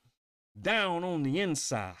indeed down on the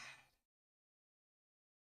inside.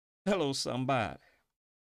 Hello, somebody.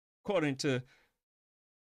 According to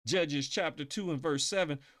Judges chapter 2 and verse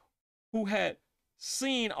 7, who had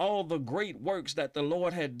seen all the great works that the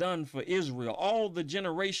Lord had done for Israel, all the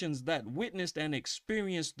generations that witnessed and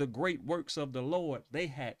experienced the great works of the Lord, they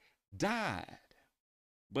had died.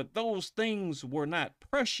 But those things were not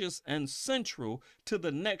precious and central to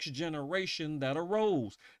the next generation that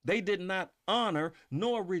arose. They did not honor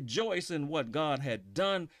nor rejoice in what God had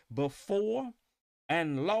done before,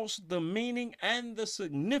 and lost the meaning and the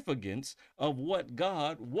significance of what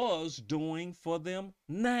God was doing for them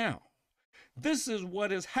now. This is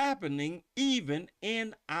what is happening even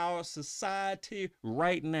in our society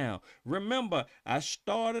right now. Remember, I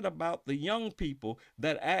started about the young people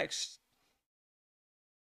that asked,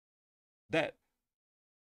 that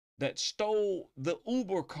stole the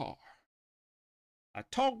Uber car. I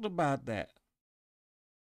talked about that.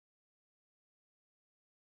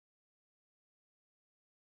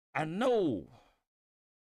 I know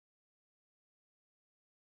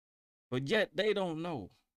but yet they don't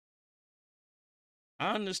know.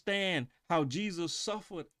 I understand how Jesus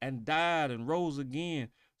suffered and died and rose again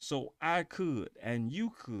so I could and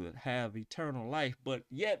you could have eternal life. But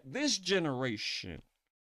yet this generation,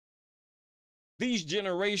 these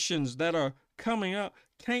generations that are coming up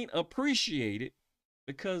can't appreciate it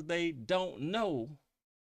because they don't know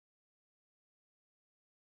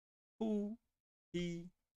who he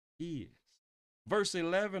is. Verse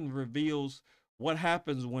 11 reveals what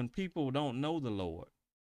happens when people don't know the Lord.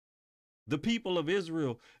 The people of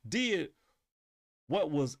Israel did what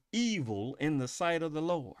was evil in the sight of the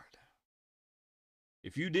Lord.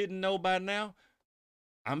 If you didn't know by now,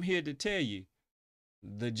 I'm here to tell you,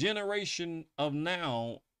 the generation of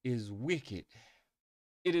now is wicked.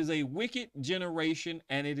 It is a wicked generation,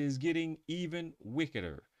 and it is getting even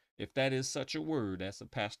wickeder. If that is such a word, that's a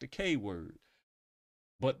Pastor K word.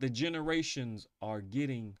 But the generations are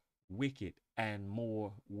getting wicked and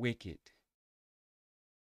more wicked.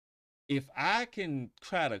 If I can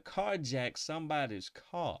try to carjack somebody's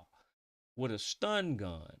car with a stun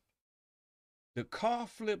gun, the car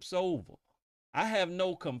flips over. I have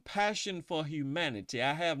no compassion for humanity.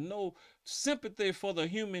 I have no sympathy for the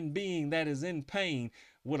human being that is in pain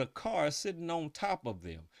with a car sitting on top of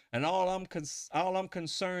them. And all I'm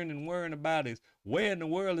concerned and worrying about is, where in the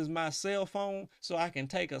world is my cell phone so I can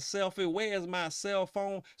take a selfie? Where is my cell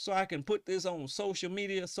phone so I can put this on social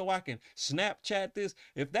media, so I can Snapchat this?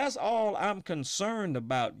 If that's all I'm concerned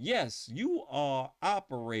about, yes, you are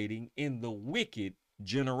operating in the wicked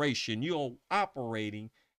generation. You're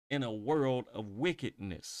operating in a world of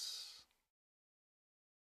wickedness.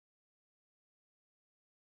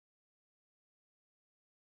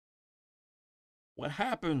 What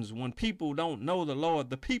happens when people don't know the Lord?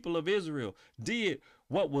 The people of Israel did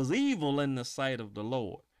what was evil in the sight of the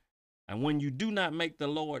Lord. And when you do not make the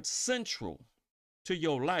Lord central to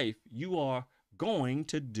your life, you are going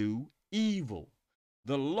to do evil.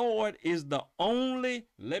 The Lord is the only,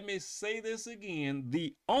 let me say this again,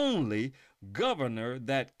 the only governor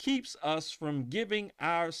that keeps us from giving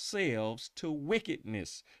ourselves to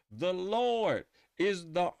wickedness. The Lord is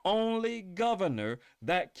the only governor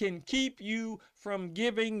that can keep you from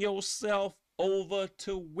giving yourself over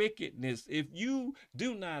to wickedness. If you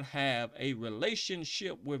do not have a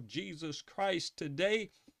relationship with Jesus Christ today,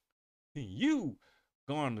 you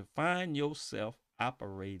going to find yourself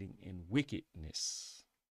operating in wickedness.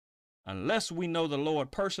 Unless we know the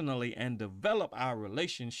Lord personally and develop our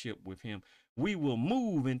relationship with him, we will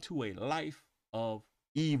move into a life of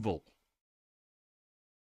evil.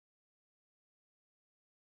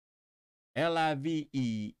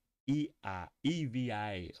 Livevil.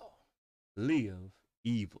 Live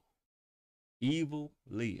evil. Evil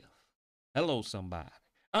live. Hello, somebody.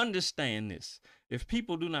 Understand this. If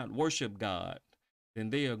people do not worship God, then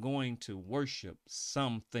they are going to worship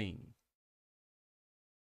something.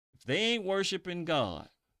 If they ain't worshiping God,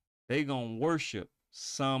 they gonna worship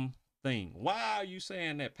something. Why are you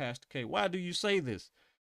saying that, Pastor K? Why do you say this?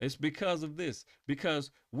 It's because of this.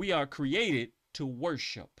 Because we are created to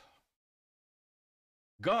worship.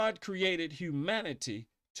 God created humanity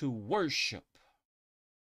to worship.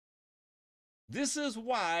 This is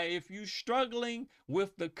why, if you're struggling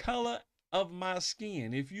with the color of my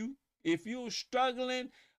skin, if you're struggling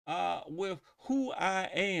with who I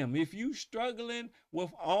am, if you're struggling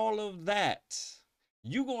with all of that,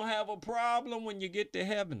 you're going to have a problem when you get to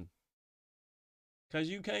heaven, because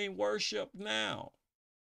you can't worship now.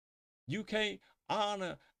 You can't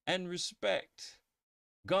honor and respect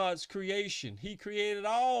God's creation. He created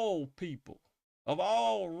all people of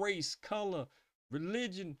all race, color,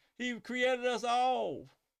 religion. He created us all.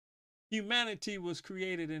 Humanity was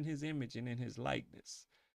created in his image and in his likeness.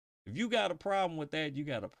 If you got a problem with that, you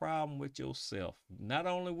got a problem with yourself. Not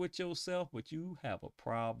only with yourself, but you have a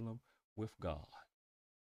problem with God.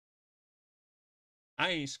 I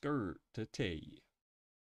ain't scared to tell you,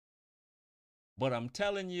 but I'm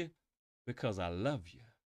telling you because I love you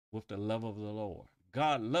with the love of the Lord.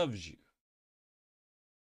 God loves you.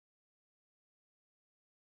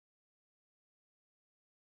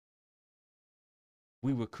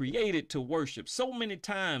 We were created to worship. So many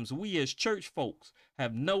times we as church folks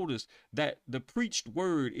have noticed that the preached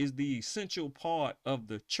word is the essential part of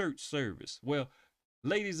the church service. Well,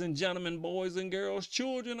 ladies and gentlemen, boys and girls,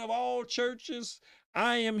 children of all churches,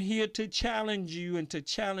 I am here to challenge you and to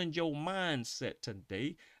challenge your mindset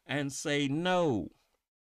today and say no.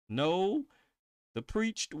 No, the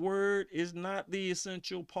preached word is not the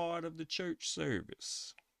essential part of the church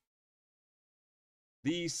service.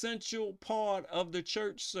 The essential part of the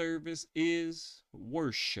church service is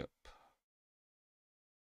worship.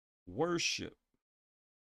 Worship.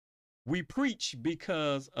 We preach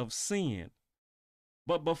because of sin.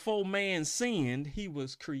 But before man sinned, he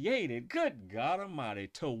was created, good God Almighty,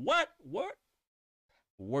 to what? What?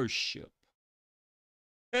 Worship.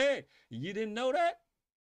 Hey, you didn't know that?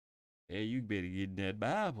 Hey, you better get in that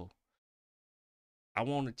Bible. I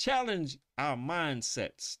want to challenge our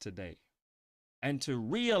mindsets today and to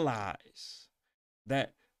realize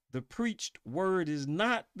that the preached word is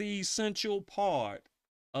not the essential part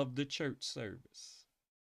of the church service.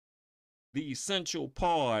 The essential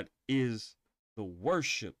part is the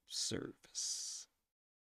worship service.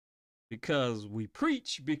 Because we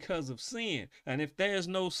preach because of sin. And if there's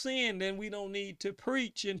no sin, then we don't need to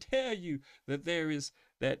preach and tell you that there is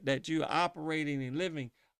that you're operating and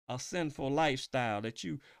living a sinful lifestyle, that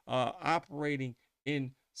you are operating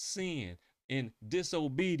in sin, in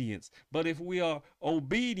disobedience. But if we are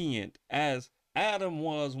obedient as Adam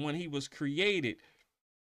was when he was created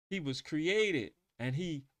and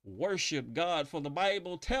he worshiped God. For the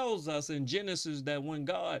Bible tells us in Genesis that when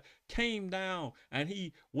God came down and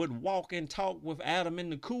he would walk and talk with Adam in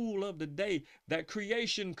the cool of the day, that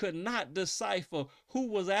creation could not decipher who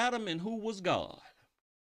was Adam and who was God.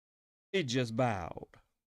 It just bowed.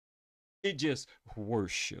 It just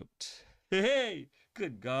worshiped. Hey,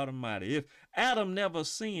 good God Almighty. If Adam never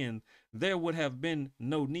sinned, there would have been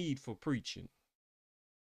no need for preaching.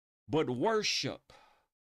 But worship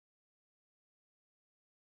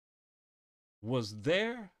was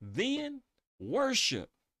there then. Worship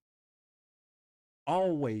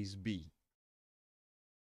always be.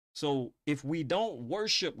 So if we don't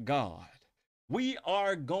worship God, we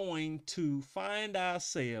are going to find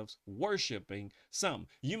ourselves worshiping something.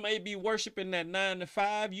 You may be worshiping that 9 to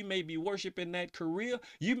 5. You may be worshiping that career.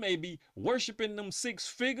 You may be worshiping them 6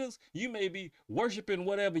 figures. You may be worshiping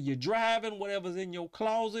whatever you're driving, whatever's in your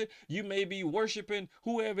closet. You may be worshiping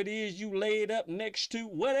whoever it is you laid up next to.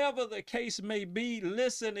 Whatever the case may be,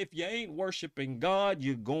 listen, if you ain't worshiping God,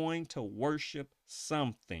 you're going to worship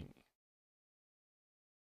something.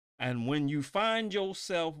 And when you find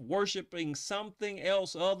yourself worshiping something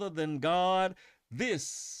else other than God,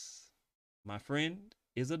 this, my friend,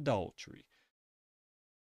 is adultery.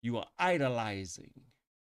 You are idolizing.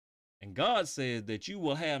 And God says that you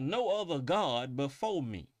will have no other God before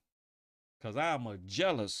me, because I'm a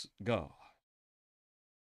jealous God.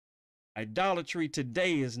 Idolatry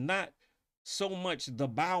today is not so much the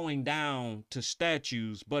bowing down to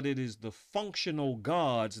statues, but it is the functional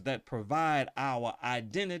gods that provide our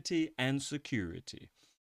identity and security.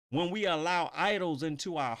 When we allow idols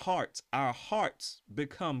into our hearts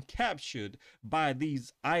become captured by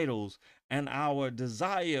these idols, and our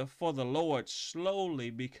desire for the Lord slowly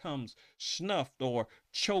becomes snuffed or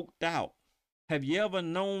choked out. Have you ever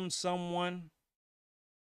known someone,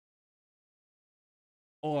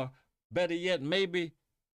 or better yet, maybe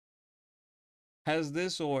has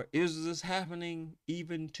this or is this happening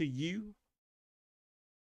even to you?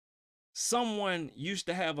 Someone used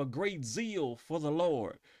to have a great zeal for the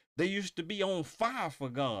Lord. They used to be on fire for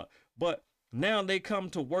God, but now they come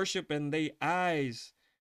to worship and their eyes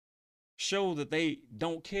show that they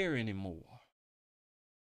don't care anymore.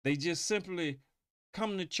 They just simply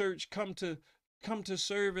come to church, come to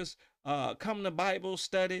service, come to Bible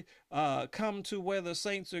study, come to where the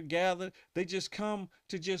saints are gathered. They just come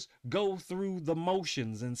to just go through the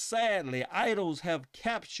motions. And sadly, idols have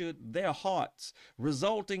captured their hearts,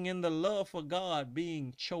 resulting in the love for God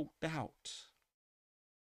being choked out.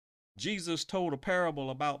 Jesus told a parable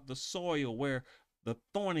about the soil where the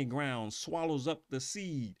thorny ground swallows up the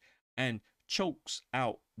seed and chokes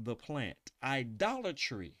out the plant.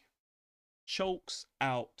 Idolatry chokes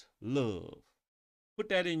out love. Put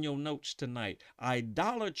that in your notes tonight.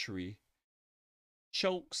 Idolatry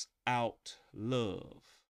chokes out love.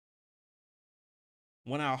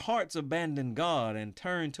 When our hearts abandon God and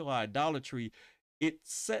turn to idolatry, it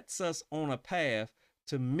sets us on a path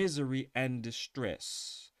to misery and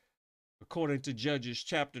distress. According to Judges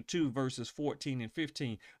chapter 2, verses 14 and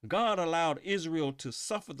 15, God allowed Israel to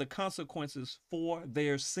suffer the consequences for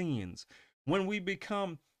their sins. When we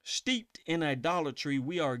become steeped in idolatry,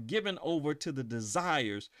 we are given over to the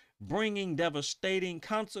desires, bringing devastating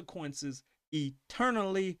consequences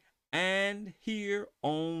eternally and here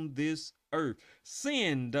on this earth.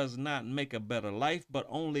 Sin does not make a better life, but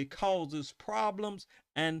only causes problems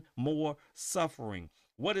and more suffering.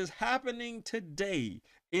 What is happening today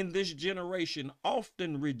in this generation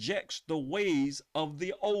often rejects the ways of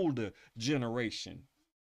the older generation.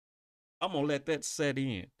 I'm going to let that set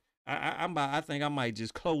in. I think I might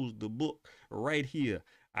just close the book right here.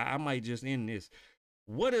 I might just end this.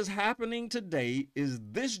 What is happening today is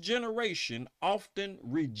this generation often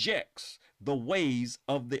rejects the ways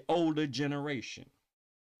of the older generation.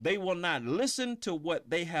 They will not listen to what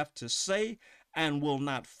they have to say and will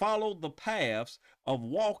not follow the paths of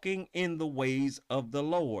walking in the ways of the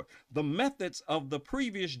Lord. The methods of the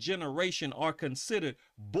previous generation are considered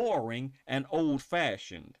boring and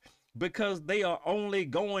old-fashioned because they are only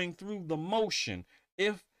going through the motion.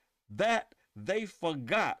 If that they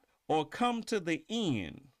forgot or come to the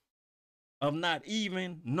end of not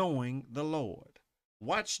even knowing the Lord.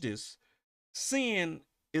 Watch this. Sin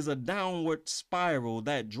is a downward spiral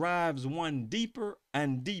that drives one deeper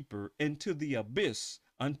and deeper into the abyss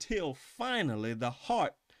until finally the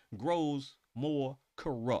heart grows more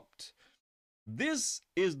corrupt. This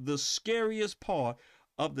is the scariest part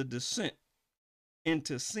of the descent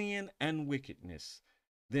into sin and wickedness.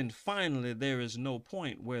 Then finally there is no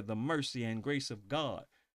point where the mercy and grace of God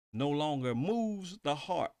no longer moves the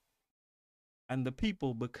heart and the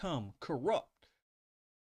people become corrupt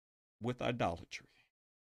with idolatry.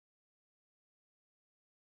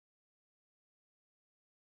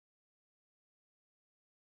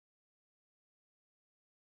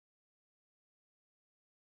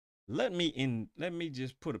 Let me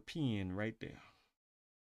just put a pin right there.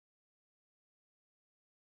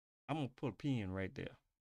 I'm gonna put a pin right there.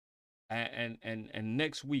 And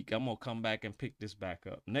next week I'm gonna come back and pick this back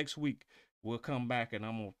up. Next week we'll come back and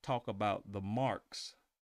I'm gonna talk about the marks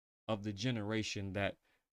of the generation that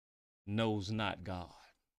knows not God.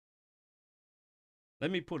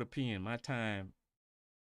 Let me put a pin. My time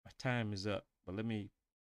is up, but let me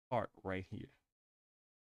park right here.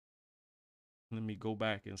 Let me go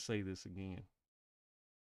back and say this again.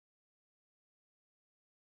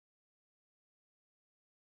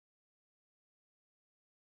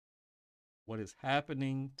 What is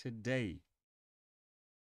happening today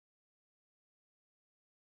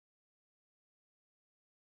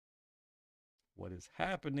what is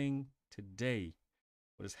happening today,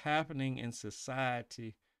 what is happening in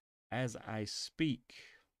society as I speak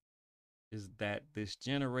is that this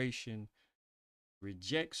generation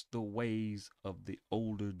rejects the ways of the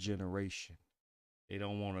older generation. They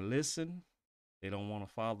don't want to listen. They don't want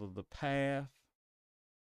to follow the path.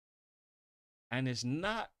 And it's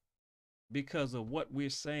not because of what we're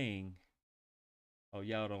saying. Oh,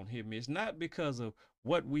 y'all don't hear me. It's not because of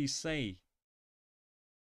what we say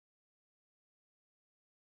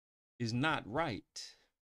is not right,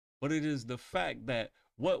 but it is the fact that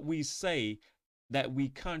what we say, that we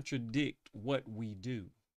contradict what we do.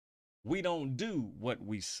 We don't do what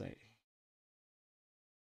we say.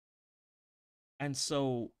 And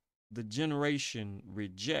so the generation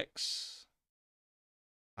rejects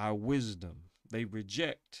our wisdom. They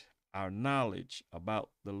reject our knowledge about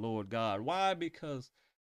the Lord God. Why? Because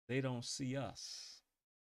they don't see us.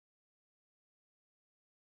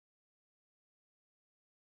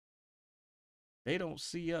 They don't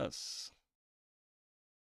see us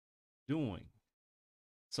doing.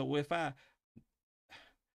 So if I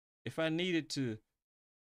needed to,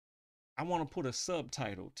 I want to put a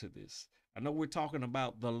subtitle to this. I know we're talking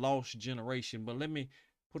about the lost generation, but let me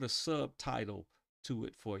put a subtitle to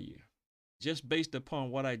it for you. Just based upon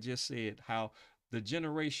what I just said, how the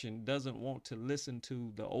generation doesn't want to listen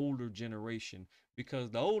to the older generation because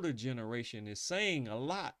the older generation is saying a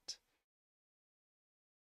lot,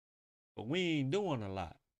 but we ain't doing a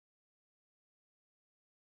lot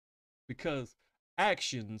because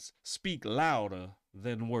actions speak louder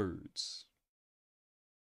than words.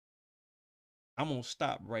 I'm going to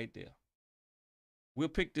stop right there. We'll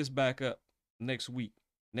pick this back up next week.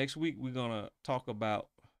 Next week, we're going to talk about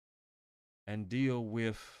and deal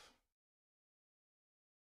with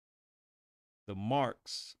the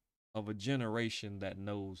marks of a generation that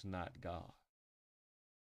knows not God.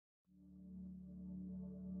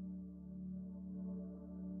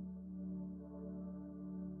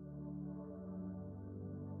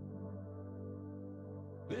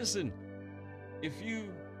 Listen, if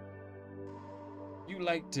you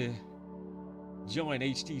like to join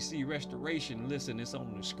HTC Restoration, listen, it's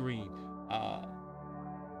on the screen.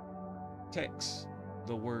 Text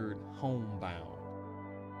the word homebound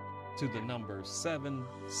to the number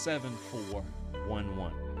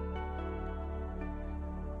 77411.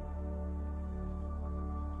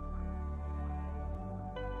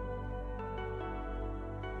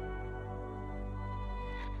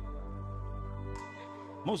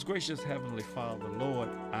 Most gracious Heavenly Father, Lord,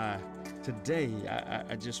 today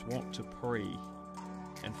I just want to pray.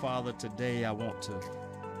 And Father, today I want to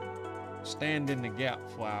stand in the gap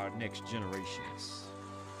for our next generations.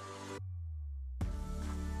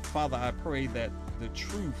 Father, I pray that the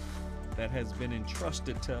truth that has been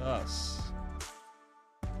entrusted to us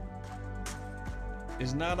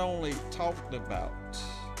is not only talked about,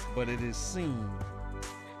 but it is seen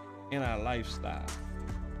in our lifestyle.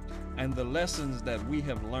 And the lessons that we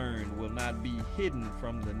have learned will not be hidden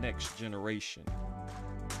from the next generation.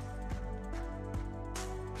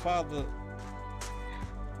 Father,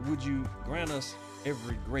 would you grant us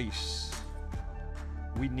every grace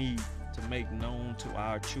we need to make known to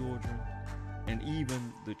our children and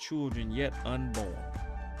even the children yet unborn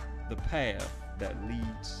the path that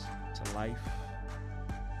leads to life?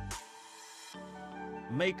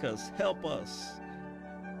 Make us, help us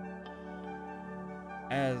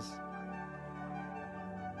as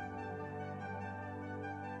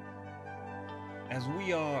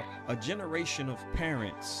we are a generation of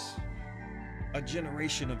parents, a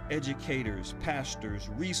generation of educators, pastors,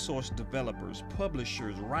 resource developers,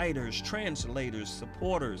 publishers, writers, translators,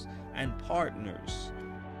 supporters, and partners.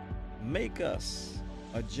 Make us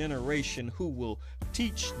a generation who will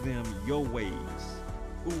teach them your ways,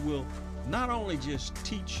 who will not only just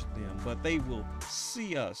teach them, but they will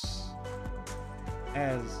see us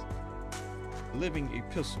as living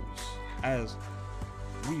epistles, as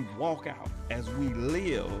we walk out, as we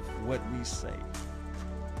live what we say,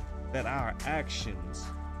 that our actions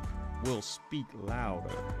will speak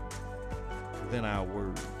louder than our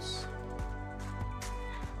words.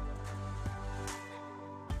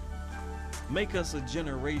 Make us a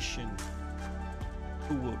generation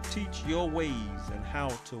who will teach your ways and how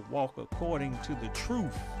to walk according to the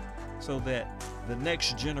truth, so that the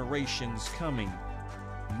next generations coming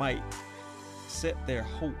might set their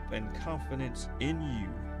hope and confidence in you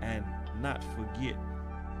and not forget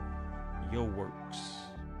your works.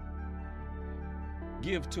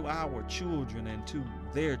 Give to our children and to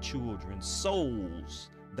their children souls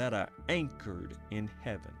that are anchored in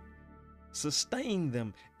heaven. Sustain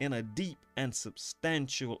them in a deep and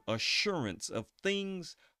substantial assurance of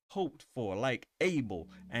things hoped for, like Abel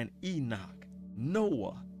and Enoch,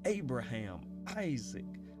 Noah, Abraham, Isaac,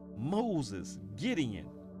 Moses, Gideon,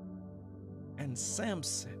 and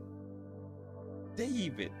Samson,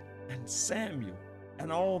 David and Samuel,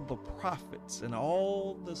 and all the prophets and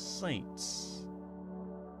all the saints.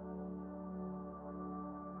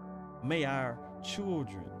 May our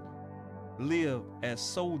children live as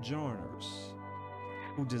sojourners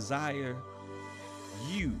who desire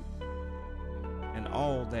you and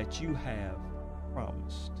all that you have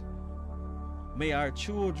promised. May our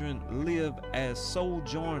children live as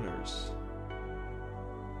sojourners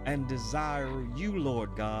and desire you,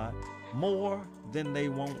 Lord God, more than they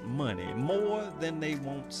want money, more than they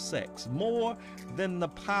want sex, more than the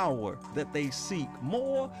power that they seek,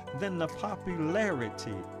 more than the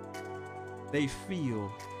popularity they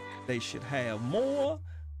feel they should have, more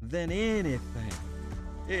than anything.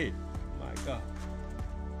 Hey, my God.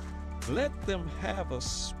 Let them have a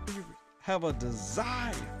spirit, have a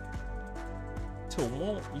desire to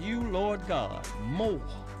want you, Lord God, more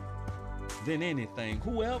than anything.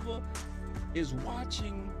 Whoever is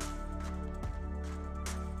watching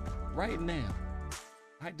right now,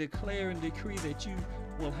 I declare and decree that you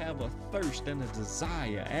will have a thirst and a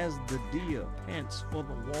desire as the deer pants for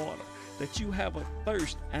the water, that you have a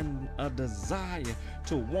thirst and a desire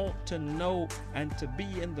to want to know and to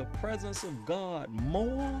be in the presence of God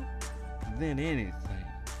more than anything.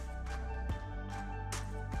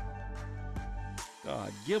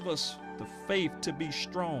 God, give us the faith to be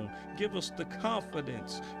strong. Give us the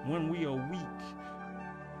confidence when we are weak.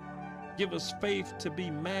 Give us faith to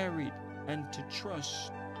be married and to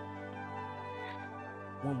trust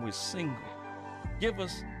when we're single. Give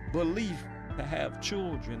us belief to have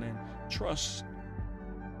children and trust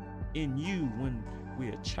in you when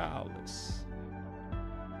we're childless.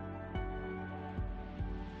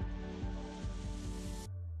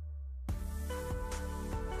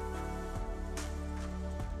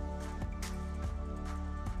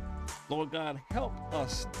 Lord God, help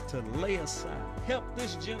us to lay aside. Help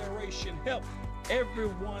this generation. Help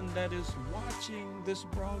everyone that is watching this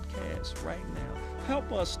broadcast right now.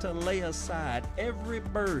 Help us to lay aside every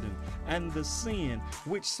burden and the sin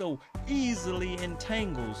which so easily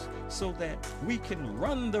entangles, so that we can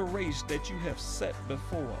run the race that you have set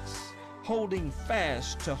before us, holding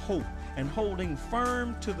fast to hope and holding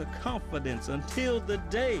firm to the confidence until the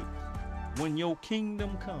day when your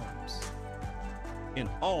kingdom comes in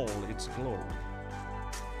all its glory.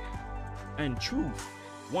 And truth,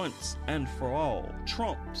 once and for all,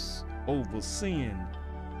 trumps over sin,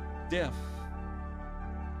 death,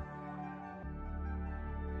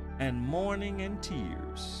 and mourning and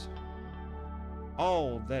tears,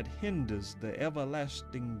 all that hinders the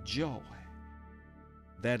everlasting joy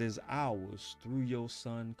that is ours through your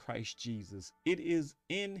Son, Christ Jesus. It is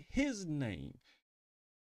in his name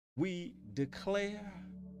we declare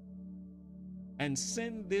and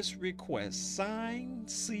send this request signed,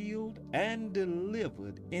 sealed, and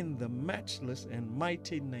delivered in the matchless and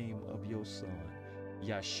mighty name of your Son,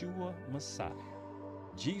 Yeshua Messiah,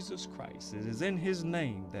 Jesus Christ. It is in his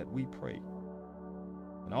name that we pray.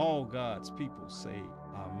 And all God's people say,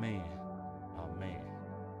 Amen, Amen,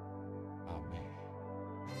 Amen.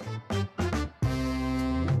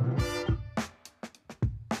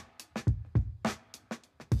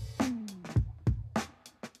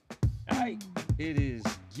 All right, it is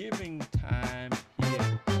giving time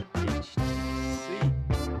here at HTC.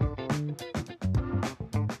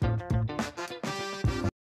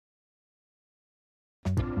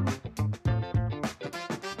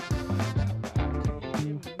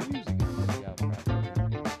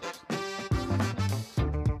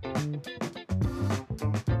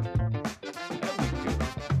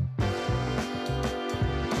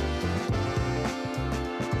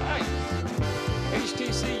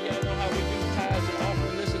 HTC, y'all know how we do tithes and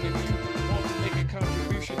offering. Listen, if you want to make a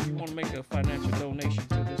contribution, you want to make a financial donation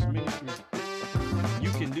to this ministry, you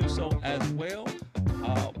can do so as well.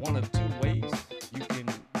 One of two ways. You can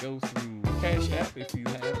go through Cash App if you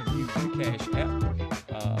have used the Cash App.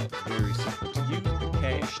 Very simple to use. The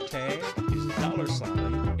cash tag is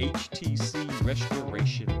 $HTC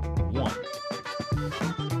Restoration 1.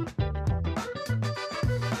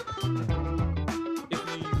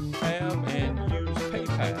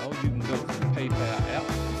 You can go to the PayPal app,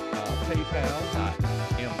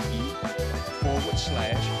 paypal.me/Harvest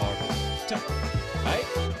Temple. Right?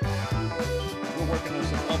 We're working on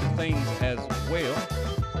some other things as well.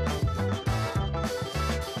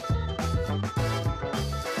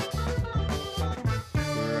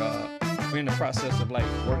 We're in the process of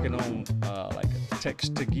working on like a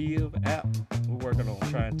text to give app. We're working on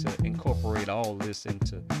trying to incorporate all this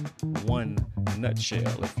into one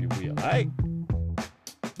nutshell, if you will. All right?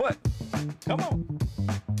 But, come on.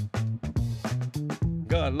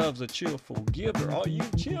 God loves a cheerful giver. Are you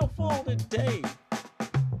cheerful today?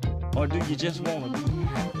 Or do you just want to be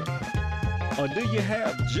happy? Or do you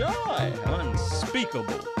have joy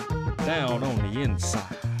unspeakable down on the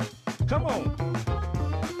inside? Come on.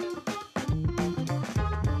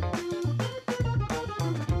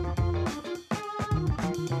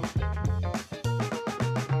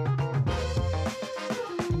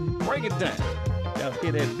 Break it down. Y'all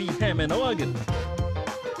hear that beat Hammond organ?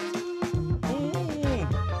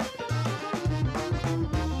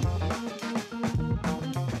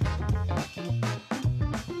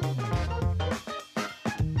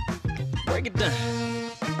 Break it down.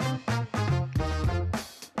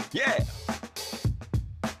 Yeah.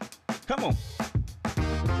 Come on.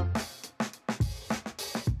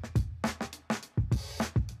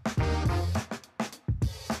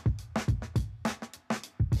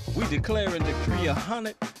 We declare and decree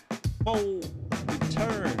 100-fold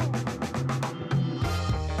return.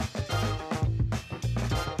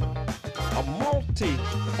 A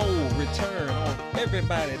multi-fold return on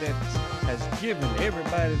everybody that has given,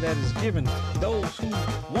 everybody that is given, those who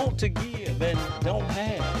want to give and don't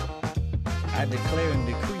have. I declare and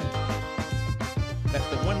decree that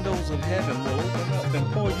the windows of heaven will open up and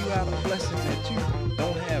pour you out a blessing that you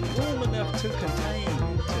don't have room enough to contain,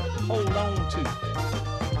 to hold on to.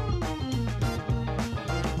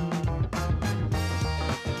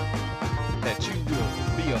 That you will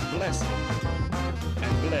be a blessing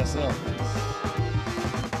and bless others.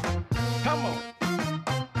 Come on.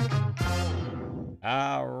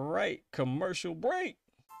 All right, commercial break.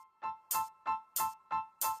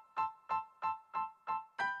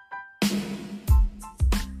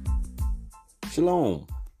 Shalom.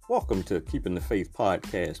 Welcome to Keeping the Faith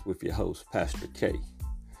podcast with your host, Pastor K.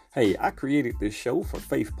 Hey, I created this show for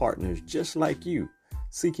faith partners just like you,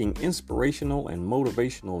 seeking inspirational and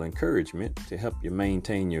motivational encouragement to help you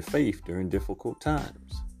maintain your faith during difficult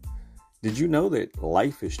times. Did you know that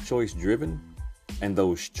life is choice-driven, and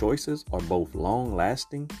those choices are both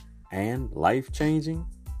long-lasting and life-changing?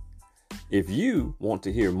 If you want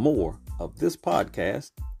to hear more of this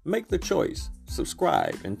podcast, make the choice,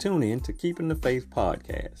 subscribe, and tune in to Keeping the Faith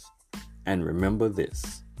podcast. And remember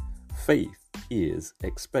this, faith is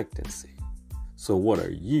expectancy. So what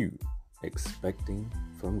are you expecting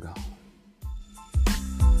from God?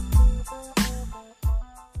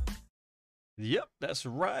 Yep, that's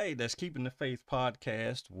right. That's Keeping the Faith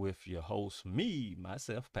podcast with your host,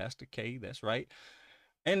 myself, Pastor K. That's right.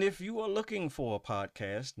 And if you are looking for a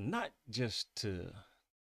podcast, not just to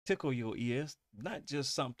tickle your ears, not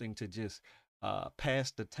just something to just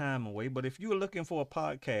pass the time away. But if you're looking for a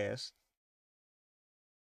podcast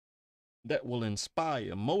that will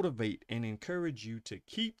inspire, motivate, and encourage you to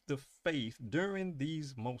keep the faith during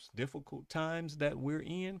these most difficult times that we're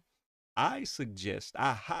in, I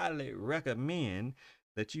highly recommend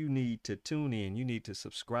that you need to tune in. You need to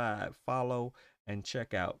subscribe, follow, and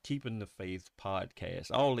check out Keeping the Faith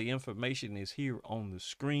podcast. All the information is here on the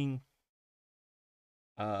screen.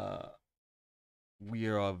 We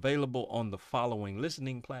are available on the following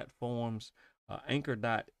listening platforms: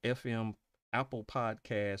 Anchor.fm, Apple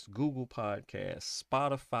Podcasts, Google Podcasts,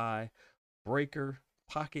 Spotify, Breaker,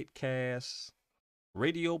 Pocket Casts,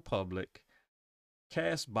 Radio Public,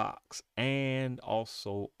 Castbox, and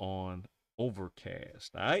also on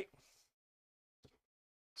Overcast. All right.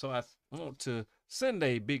 So I want to send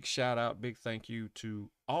a big shout out, big thank you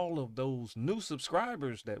to all of those new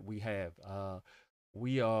subscribers that we have.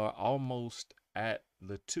 We are almost at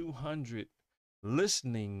the 200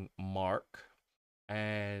 listening mark,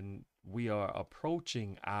 and we are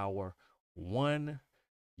approaching our 1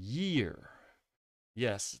 year.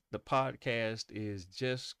 Yes, the podcast is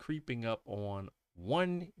just creeping up on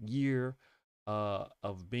 1 year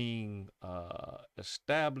of being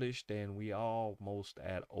established, and we almost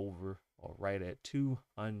at over or right at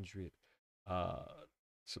 200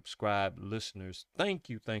 subscribed listeners. Thank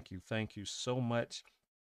you so much.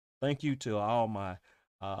 Thank you to all my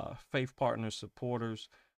faith partner supporters.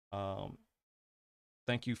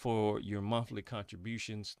 Thank you for your monthly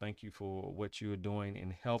contributions. Thank you for what you're doing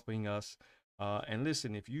in helping us. And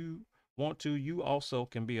listen, if you want to, you also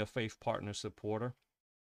can be a faith partner supporter,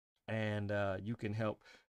 and you can help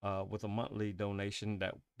with a monthly donation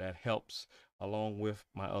that helps along with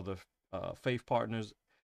my other faith partners.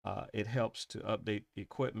 It helps to update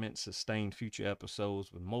equipment, sustain future episodes,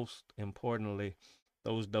 but most importantly,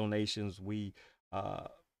 those donations, we are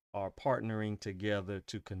partnering together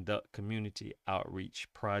to conduct community outreach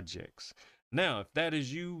projects. Now, if that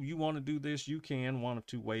is you want to do this, you can one of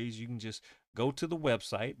two ways. You can just go to the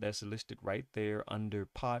website that's listed right there under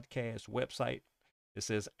podcast website. It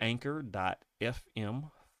says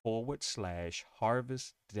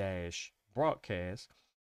anchor.fm/harvest-broadcast.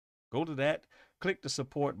 Go to that, click the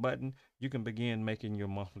support button. You can begin making your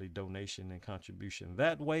monthly donation and contribution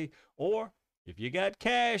that way. Or if you got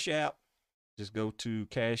Cash App, just go to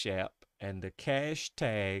Cash App, and the cash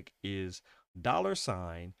tag is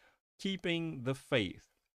 $ keeping the faith.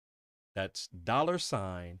 That's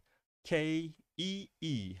 $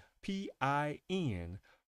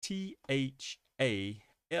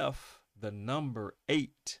 KEEPINTHAF, the number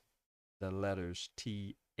 8, the letters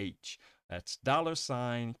TH. That's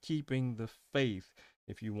 $ keeping the faith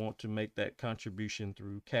if you want to make that contribution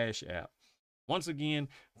through Cash App. Once again,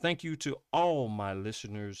 thank you to all my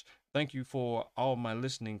listeners. Thank you for all my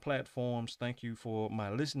listening platforms. Thank you for my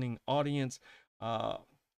listening audience.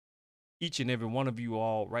 Each and every one of you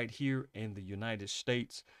all right here in the United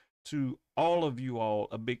States. To all of you all,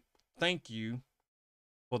 a big thank you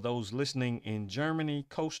for those listening in Germany,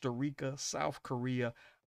 Costa Rica, South Korea,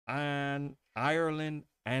 and Ireland,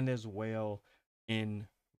 and as well in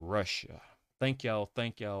Russia. Thank y'all.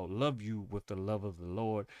 Love you with the love of the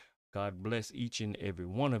Lord. God bless each and every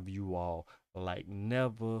one of you all like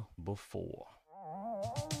never before.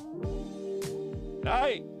 All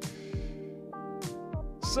right.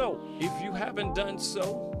 So, if you haven't done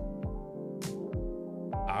so,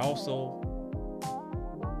 I also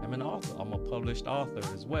am an author. I'm a published author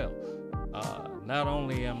as well. Not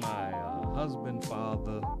only am I a husband,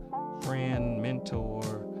 father, friend,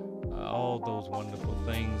 mentor, all those wonderful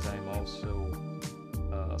things, I'm also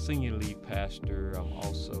a senior lead pastor. I'm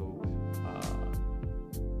also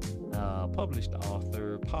a published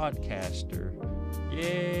author, podcaster.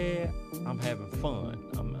 Yeah, I'm having fun.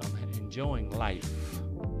 I'm enjoying life.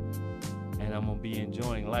 And I'm going to be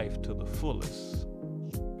enjoying life to the fullest.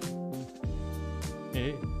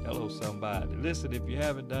 Hey, hello somebody. Listen, if you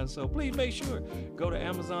haven't done so, please make sure go to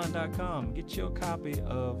Amazon.com. Get your copy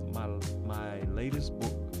of my latest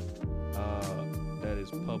book that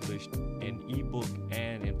is published in ebook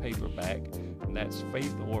and in paperback. And that's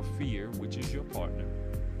Faith or Fear, which is your partner.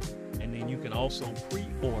 And then you can also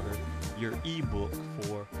pre-order your ebook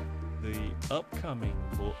for the upcoming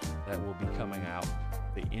book that will be coming out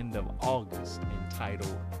the end of August,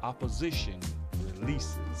 entitled Opposition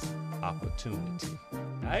Releases Opportunity. All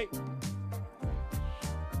right?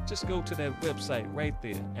 Just go to that website right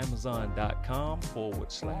there,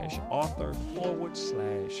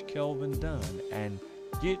 Amazon.com/author/Kelvin Dunn, and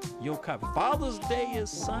get your copy. Father's Day is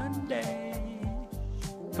Sunday.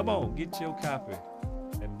 Come on, get your copy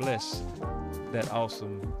and bless that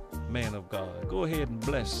awesome man of God. Go ahead and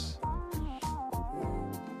bless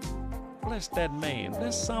Bless that man.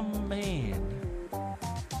 Bless some man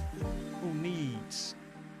who needs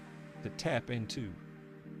to tap into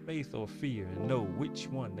faith or fear and know which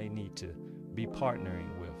one they need to be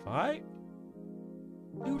partnering with. All right?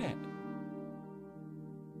 Do that.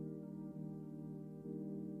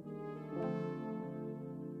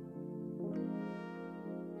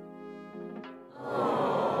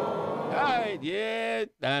 All right, yeah,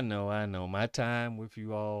 I know. My time with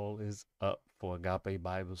you all is up for Agape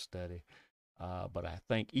Bible Study. But I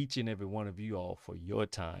thank each and every one of you all for your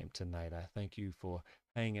time tonight. I thank you for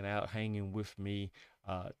hanging out, hanging with me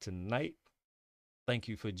tonight. Thank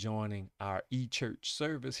you for joining our eChurch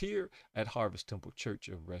service here at Harvest Temple Church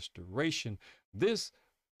of Restoration. This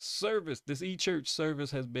service, this eChurch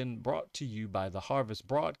service, has been brought to you by the Harvest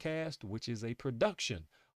Broadcast, which is a production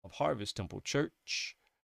of Harvest Temple Church,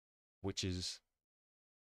 which is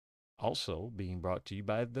also being brought to you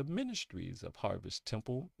by the ministries of Harvest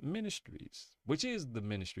Temple Ministries, which is the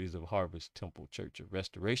ministries of Harvest Temple Church of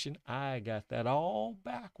Restoration. I got that all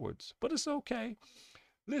backwards, but it's okay.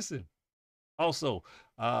 Listen, also,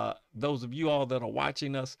 those of you all that are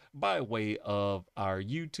watching us by way of our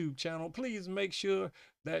YouTube channel, please make sure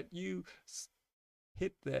that you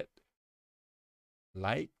hit that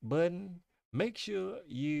like button. Make sure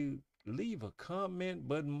you leave a comment,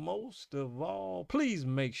 but most of all, please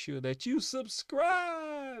make sure that you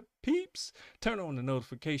subscribe, peeps. Turn on the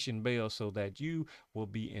notification bell so that you will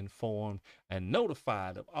be informed and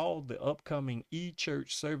notified of all the upcoming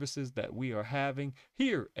eChurch services that we are having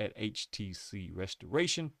here at HTC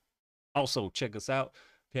Restoration. Also, check us out.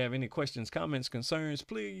 If you have any questions, comments, concerns,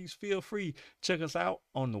 please feel free. Check us out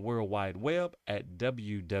on the World Wide Web at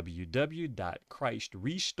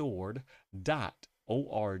www.christrestored.org.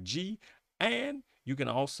 And you can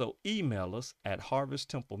also email us at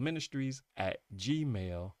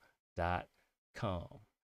harvesttempleministries@gmail.com. All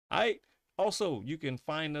right. Also, you can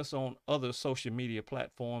find us on other social media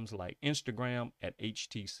platforms like Instagram at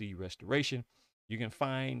HTC Restoration. You can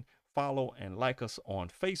follow, and like us on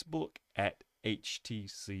Facebook at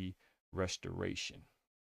HTC Restoration.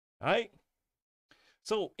 All right.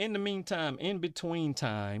 So in the meantime, in between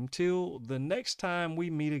time, till the next time we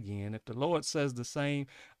meet again, if the Lord says the same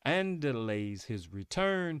and delays his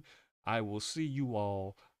return, I will see you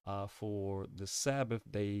all for the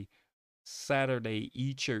Sabbath day, Saturday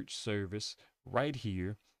eChurch service right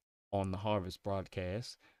here on the Harvest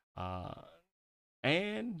broadcast.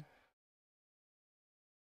 And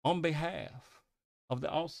on behalf of the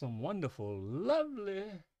awesome, wonderful,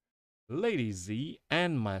 lovely Lady Z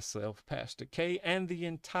and myself, Pastor K, and the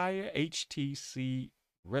entire HTC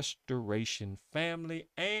Restoration family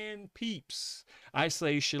and peeps, I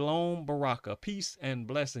say shalom, baraka, peace and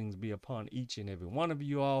blessings be upon each and every one of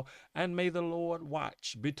you all, and may the Lord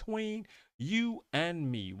watch between you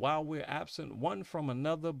and me while we're absent one from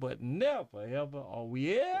another, but never, ever are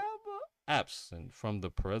we ever absent from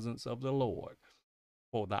the presence of the Lord.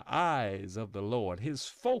 For the eyes of the Lord, his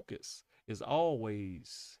focus is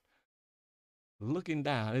always looking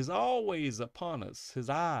down, is always upon us. His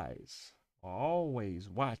eyes are always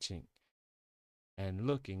watching and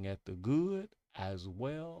looking at the good as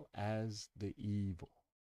well as the evil.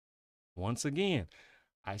 Once again,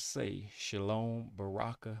 I say shalom,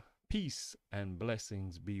 baraka, peace and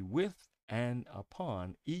blessings be with and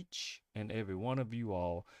upon each and every one of you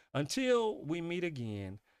all until we meet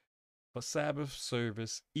again for Sabbath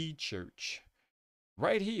service eChurch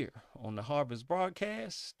right here on the Harvest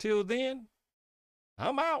broadcast. Till then,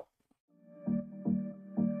 I'm out.